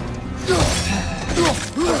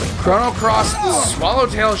 Chrono Cross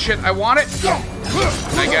Swallowtail shit. I want it.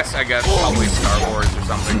 I guess. Probably Star Wars or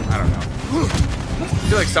something. I don't know. I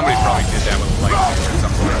feel like somebody probably did that with a lightsaber at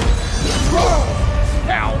some point.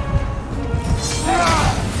 Ow.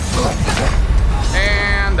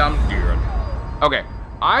 And I'm dead. Okay.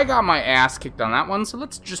 I got my ass kicked on that one, so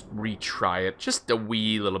let's just retry it. Just a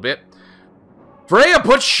wee little bit. Freya,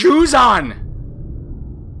 put shoes on!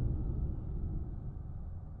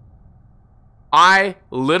 I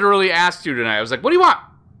literally asked you tonight. I was like, what do you want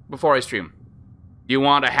before I stream? Do you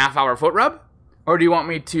want a half-hour foot rub? Or do you want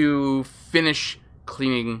me to finish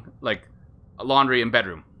cleaning, like, laundry and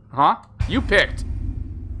bedroom? Huh? You picked.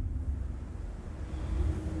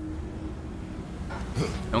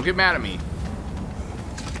 Don't get mad at me.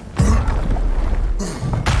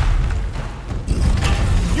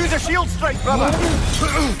 Use a shield strike, brother!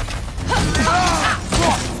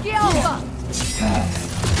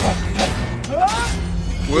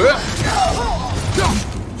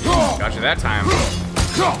 Got you that time.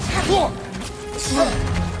 Oh!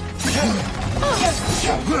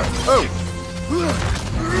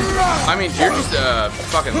 I mean, you're just a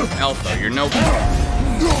fucking elf, though. You're no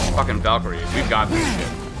fucking Valkyrie. We've got this shit.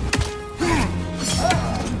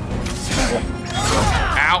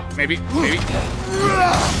 Ow! Maybe.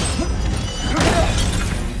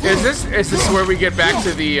 Is this where we get back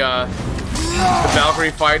to the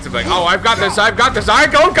Valkyrie fights of like, oh, I've got this, I got this,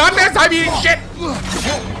 I'm eating shit!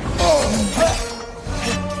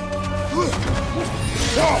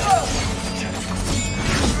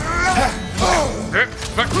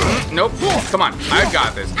 Nope. Come on, I've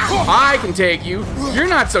got this. I can take you. You're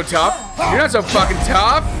not so tough. You're not so fucking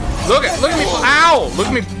tough. Look at me. Ow! Look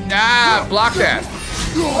at me. Ah, block that.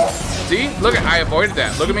 See? Look at, I avoided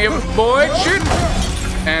that. Look at me avoid shit.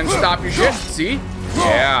 And stop your shit. See?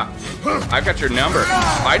 Yeah. I've got your number.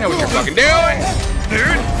 I know what you're fucking doing.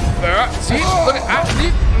 Dude. See? Look at,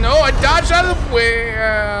 no, I dodged out of the way.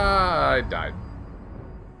 I died.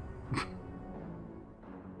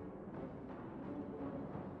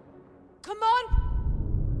 Come on!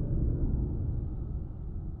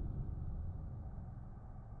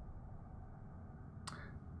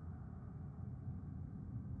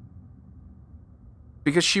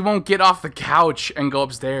 Because she won't get off the couch and go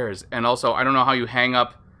upstairs. And also, I don't know how you hang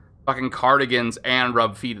up fucking cardigans and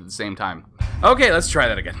rub feet at the same time. Okay, let's try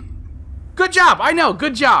that again. Good job, I know,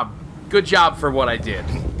 good job. Good job for what I did.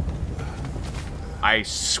 I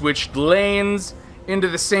switched lanes into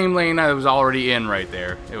the same lane I was already in right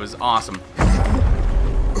there. It was awesome.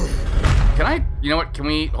 Can I, you know what, can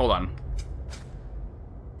we, hold on.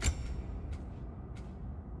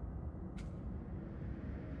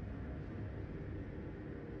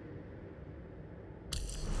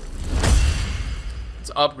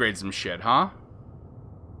 Let's upgrade some shit, huh?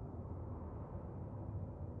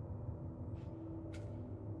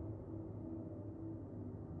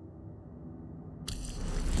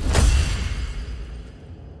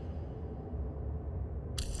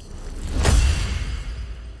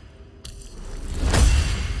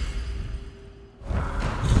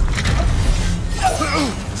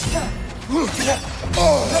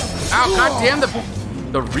 Ow, goddamn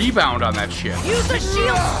the rebound on that shit. Use a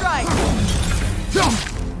shield strike!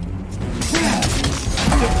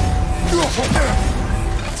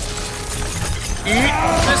 Eat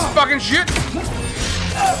this fucking shit!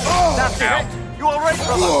 That's it! You alright,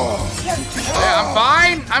 brother? Yeah,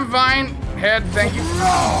 I'm fine. Head, thank you.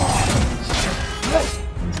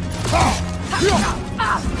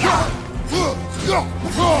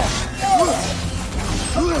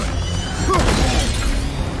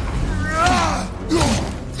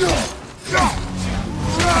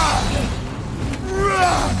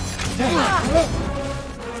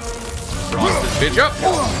 Frost this bitch up.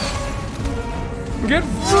 Get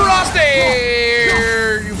frosty!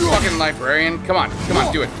 You fucking librarian. Come on,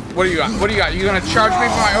 do it. What do you got? You gonna charge me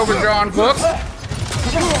for my overdrawn books?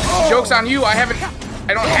 Joke's on you, I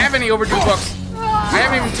don't have any overdue books. I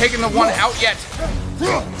haven't even taken the one out yet.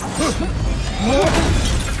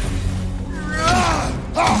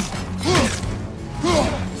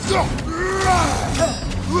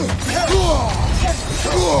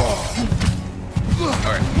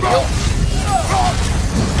 Alright.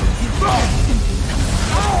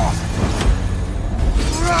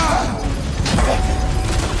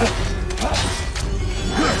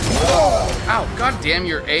 damn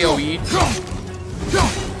your AoE.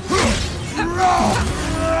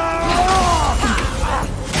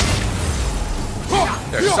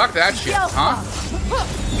 There, suck that shit, huh?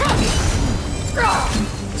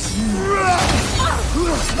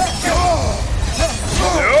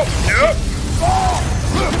 Nope.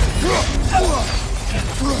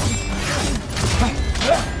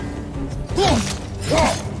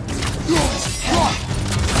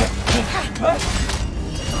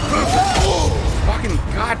 Fucking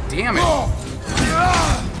goddamn it.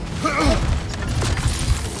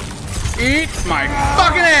 Eat my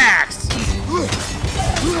fucking axe!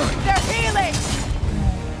 They're healing!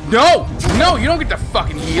 No! No, you don't get to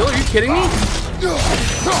fucking heal. Are you kidding me?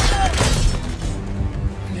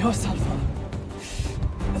 Yourself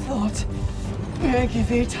thought Maggie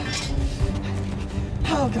Vita.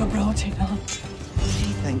 Helga Brotina.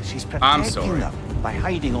 She thinks she's I'm protecting sorry. them by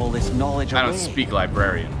hiding all this knowledge away. I don't speak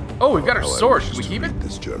librarian. Oh, we've got our sword. Should we keep it?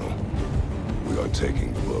 This journal. We are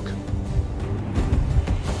taking the book.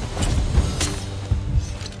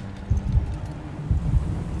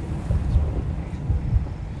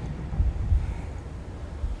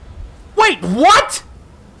 Wait, what?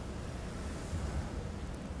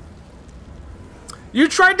 You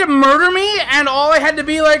tried to murder me, and all I had to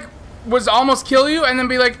be like was almost kill you, and then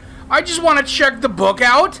be like, I just want to check the book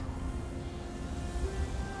out?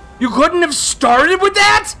 You couldn't have started with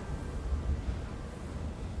that?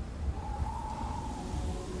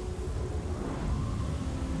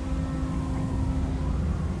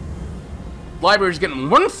 Library's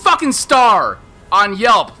getting 1 fucking star on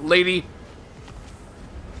Yelp, lady.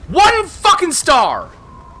 1 fucking star!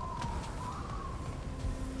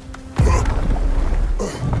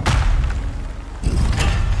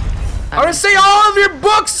 I want to say all of your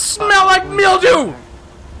books smell like mildew!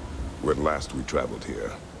 When last we traveled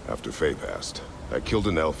here, after Faye passed, I killed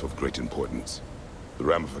an elf of great importance. The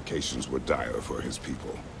ramifications were dire for his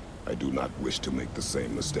people. I do not wish to make the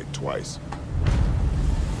same mistake twice.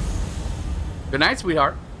 Good night,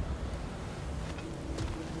 sweetheart.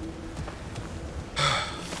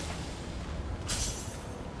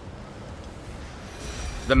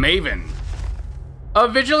 The Maven. A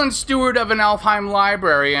vigilant steward of an Alfheim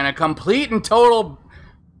library and a complete and total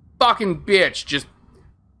fucking bitch, just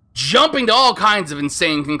jumping to all kinds of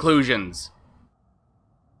insane conclusions.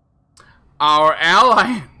 Our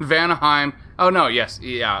ally, Vanaheim, oh no, yes,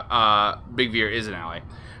 yeah, Big Veer is an ally,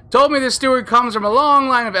 told me this steward comes from a long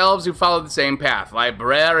line of elves who follow the same path,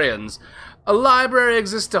 librarians. A library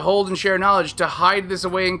exists to hold and share knowledge. To hide this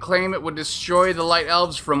away and claim it would destroy the light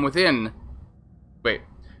elves from within. Wait.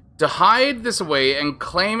 To hide this away and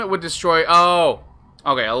claim it would destroy... Oh.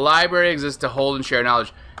 Okay, a library exists to hold and share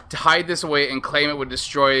knowledge. To hide this away and claim it would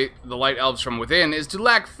destroy the light elves from within is to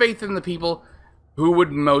lack faith in the people who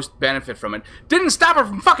would most benefit from it. Didn't stop her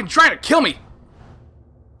from fucking trying to kill me.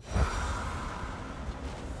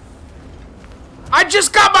 I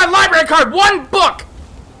just got my library card. 1 book.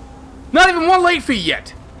 Not even 1 late fee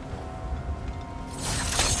yet.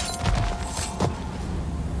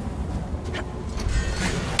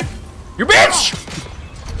 You bitch!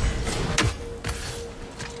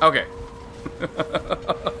 Okay.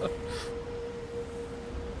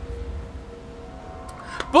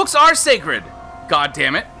 Books are sacred. God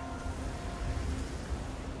damn it.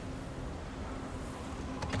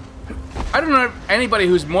 I don't know anybody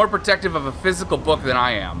who's more protective of a physical book than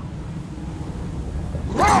I am.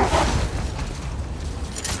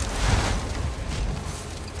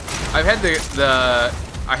 I've had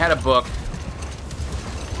I had a book.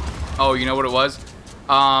 Oh, you know what it was?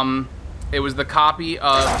 It was the copy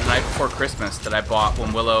of The Night Before Christmas that I bought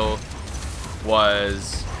when Willow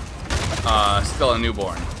was still a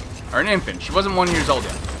newborn. Or an infant. She wasn't 1 year old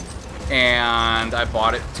yet. And I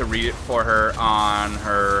bought it to read it for her on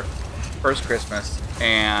her first Christmas.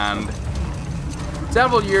 And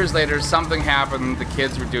several years later, something happened. The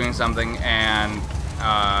kids were doing something, and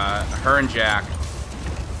her and Jack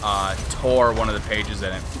tore one of the pages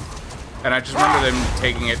in it. And I just remember them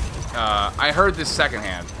taking it. I heard this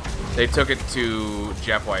secondhand. They took it to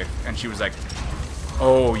Jeff's wife, and she was like,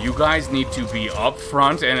 "Oh, you guys need to be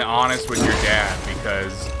upfront and honest with your dad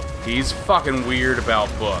because he's fucking weird about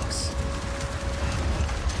books.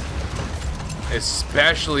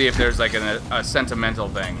 Especially if there's like a sentimental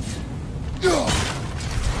thing."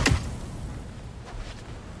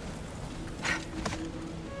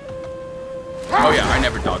 Oh yeah, I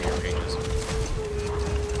never dog ear pages.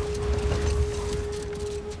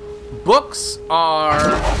 Books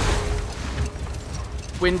are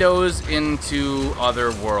windows into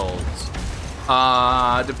other worlds.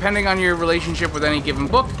 Depending on your relationship with any given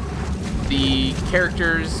book, the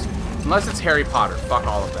characters Unless it's Harry Potter. Fuck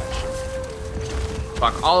all of that shit.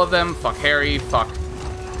 Fuck all of them. Fuck Harry. Fuck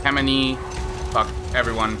Hermione. Fuck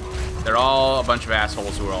everyone. They're all a bunch of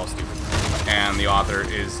assholes who are all stupid. And the author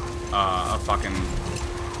is a fucking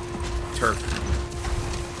turf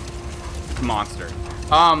monster.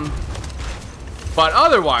 But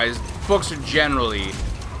otherwise, books are generally...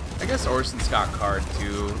 I guess Orson Scott Card,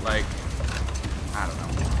 too. Like, I don't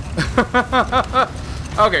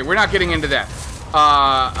know. Okay, we're not getting into that.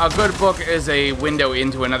 A good book is a window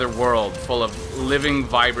into another world full of living,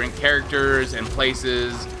 vibrant characters and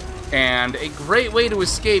places, and a great way to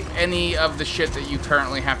escape any of the shit that you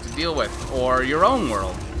currently have to deal with, or your own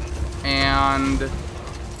world. And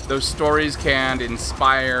those stories can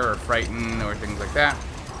inspire or frighten or things like that.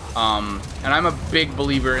 And I'm a big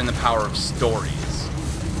believer in the power of stories.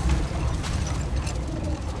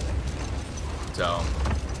 So,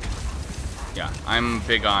 yeah, I'm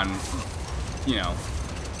big on, you know,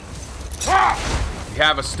 if you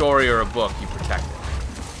have a story or a book, you protect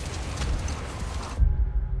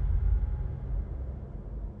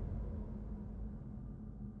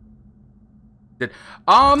it.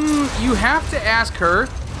 You have to ask her,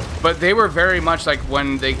 but they were very much like,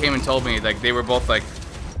 when they came and told me, like, they were both like,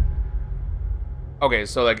 okay,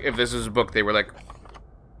 so like, if this was a book, they were like,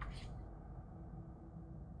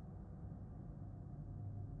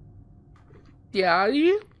 yeah,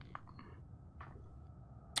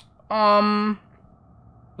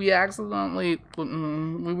 we accidentally,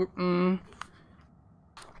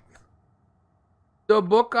 the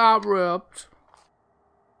book got ripped.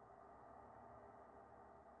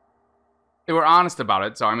 They were honest about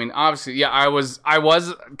it, so I mean, obviously, yeah, I was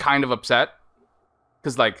kind of upset,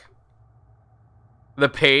 because like, the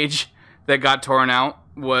page that got torn out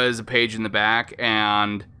was a page in the back,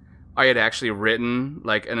 and I had actually written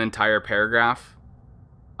like an entire paragraph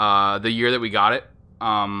the year that we got it,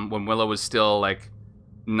 when Willow was still like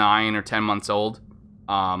 9 or 10 months old.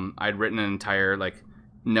 I'd written an entire like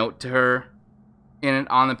note to her in it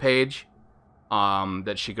on the page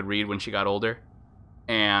that she could read when she got older,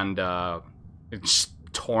 and it's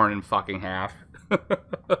torn in fucking half.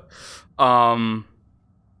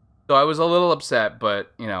 So I was a little upset,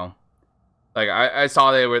 but you know, like I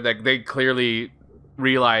saw they were like, they clearly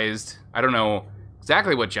realized, I don't know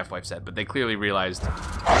exactly what Jeff Wife said, but they clearly realized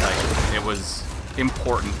like it was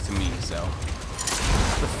important to me. So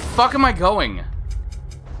the fuck am I going?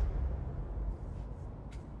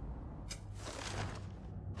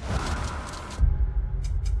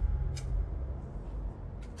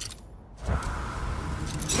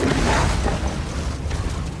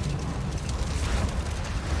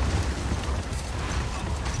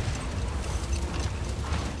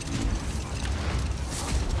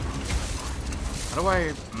 How do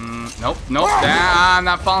I... nope, nope. I'm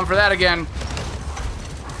not falling for that again.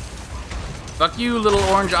 Fuck you, little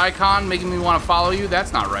orange icon, making me want to follow you.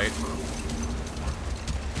 That's not right.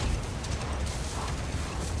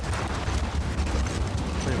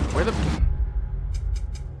 Where the...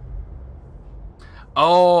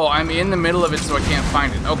 Oh, I'm in the middle of it, so I can't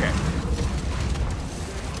find it. Okay.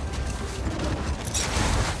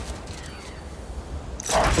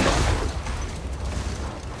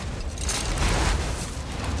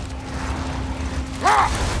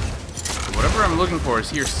 Whatever I'm looking for is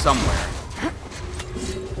here somewhere.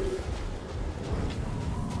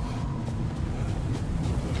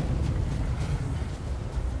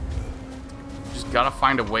 Just gotta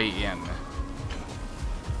find a way in.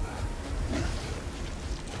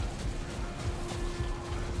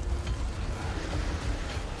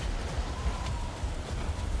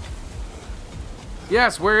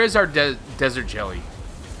 Yes, where is our desert jelly?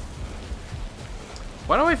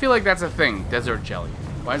 Why do I feel like that's a thing? Desert jelly.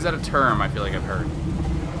 Why is that a term I feel like I've heard?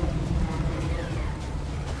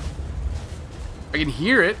 I can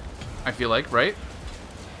hear it, I feel like, right?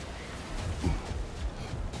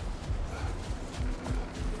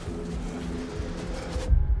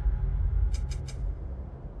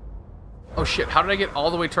 Oh shit, how did I get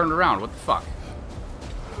all the way turned around? What the fuck?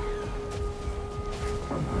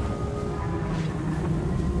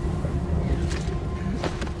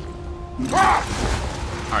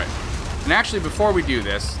 Alright. And actually, before we do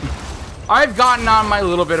this, I've gotten on my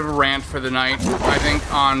little bit of a rant for the night, I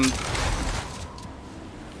think, on...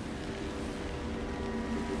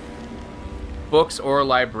 books or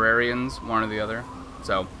librarians, one or the other.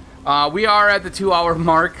 So, we are at the 2-hour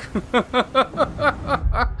mark.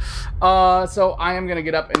 So I am going to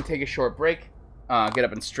get up and take a short break. Get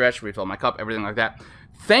up and stretch, refill my cup, everything like that.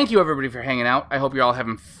 Thank you, everybody, for hanging out. I hope you're all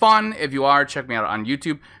having fun. If you are, check me out on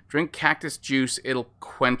YouTube. Drink cactus juice. It'll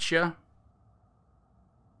quench you.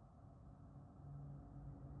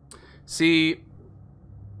 See,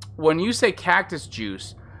 when you say cactus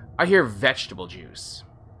juice, I hear vegetable juice.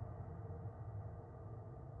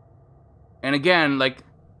 And again, like,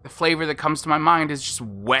 the flavor that comes to my mind is just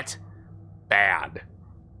wet, bad.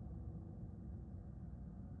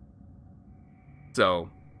 So,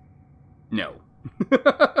 no.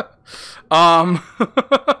 But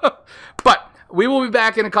we will be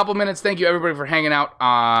back in a couple minutes. Thank you, everybody, for hanging out.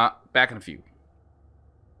 Back in a few.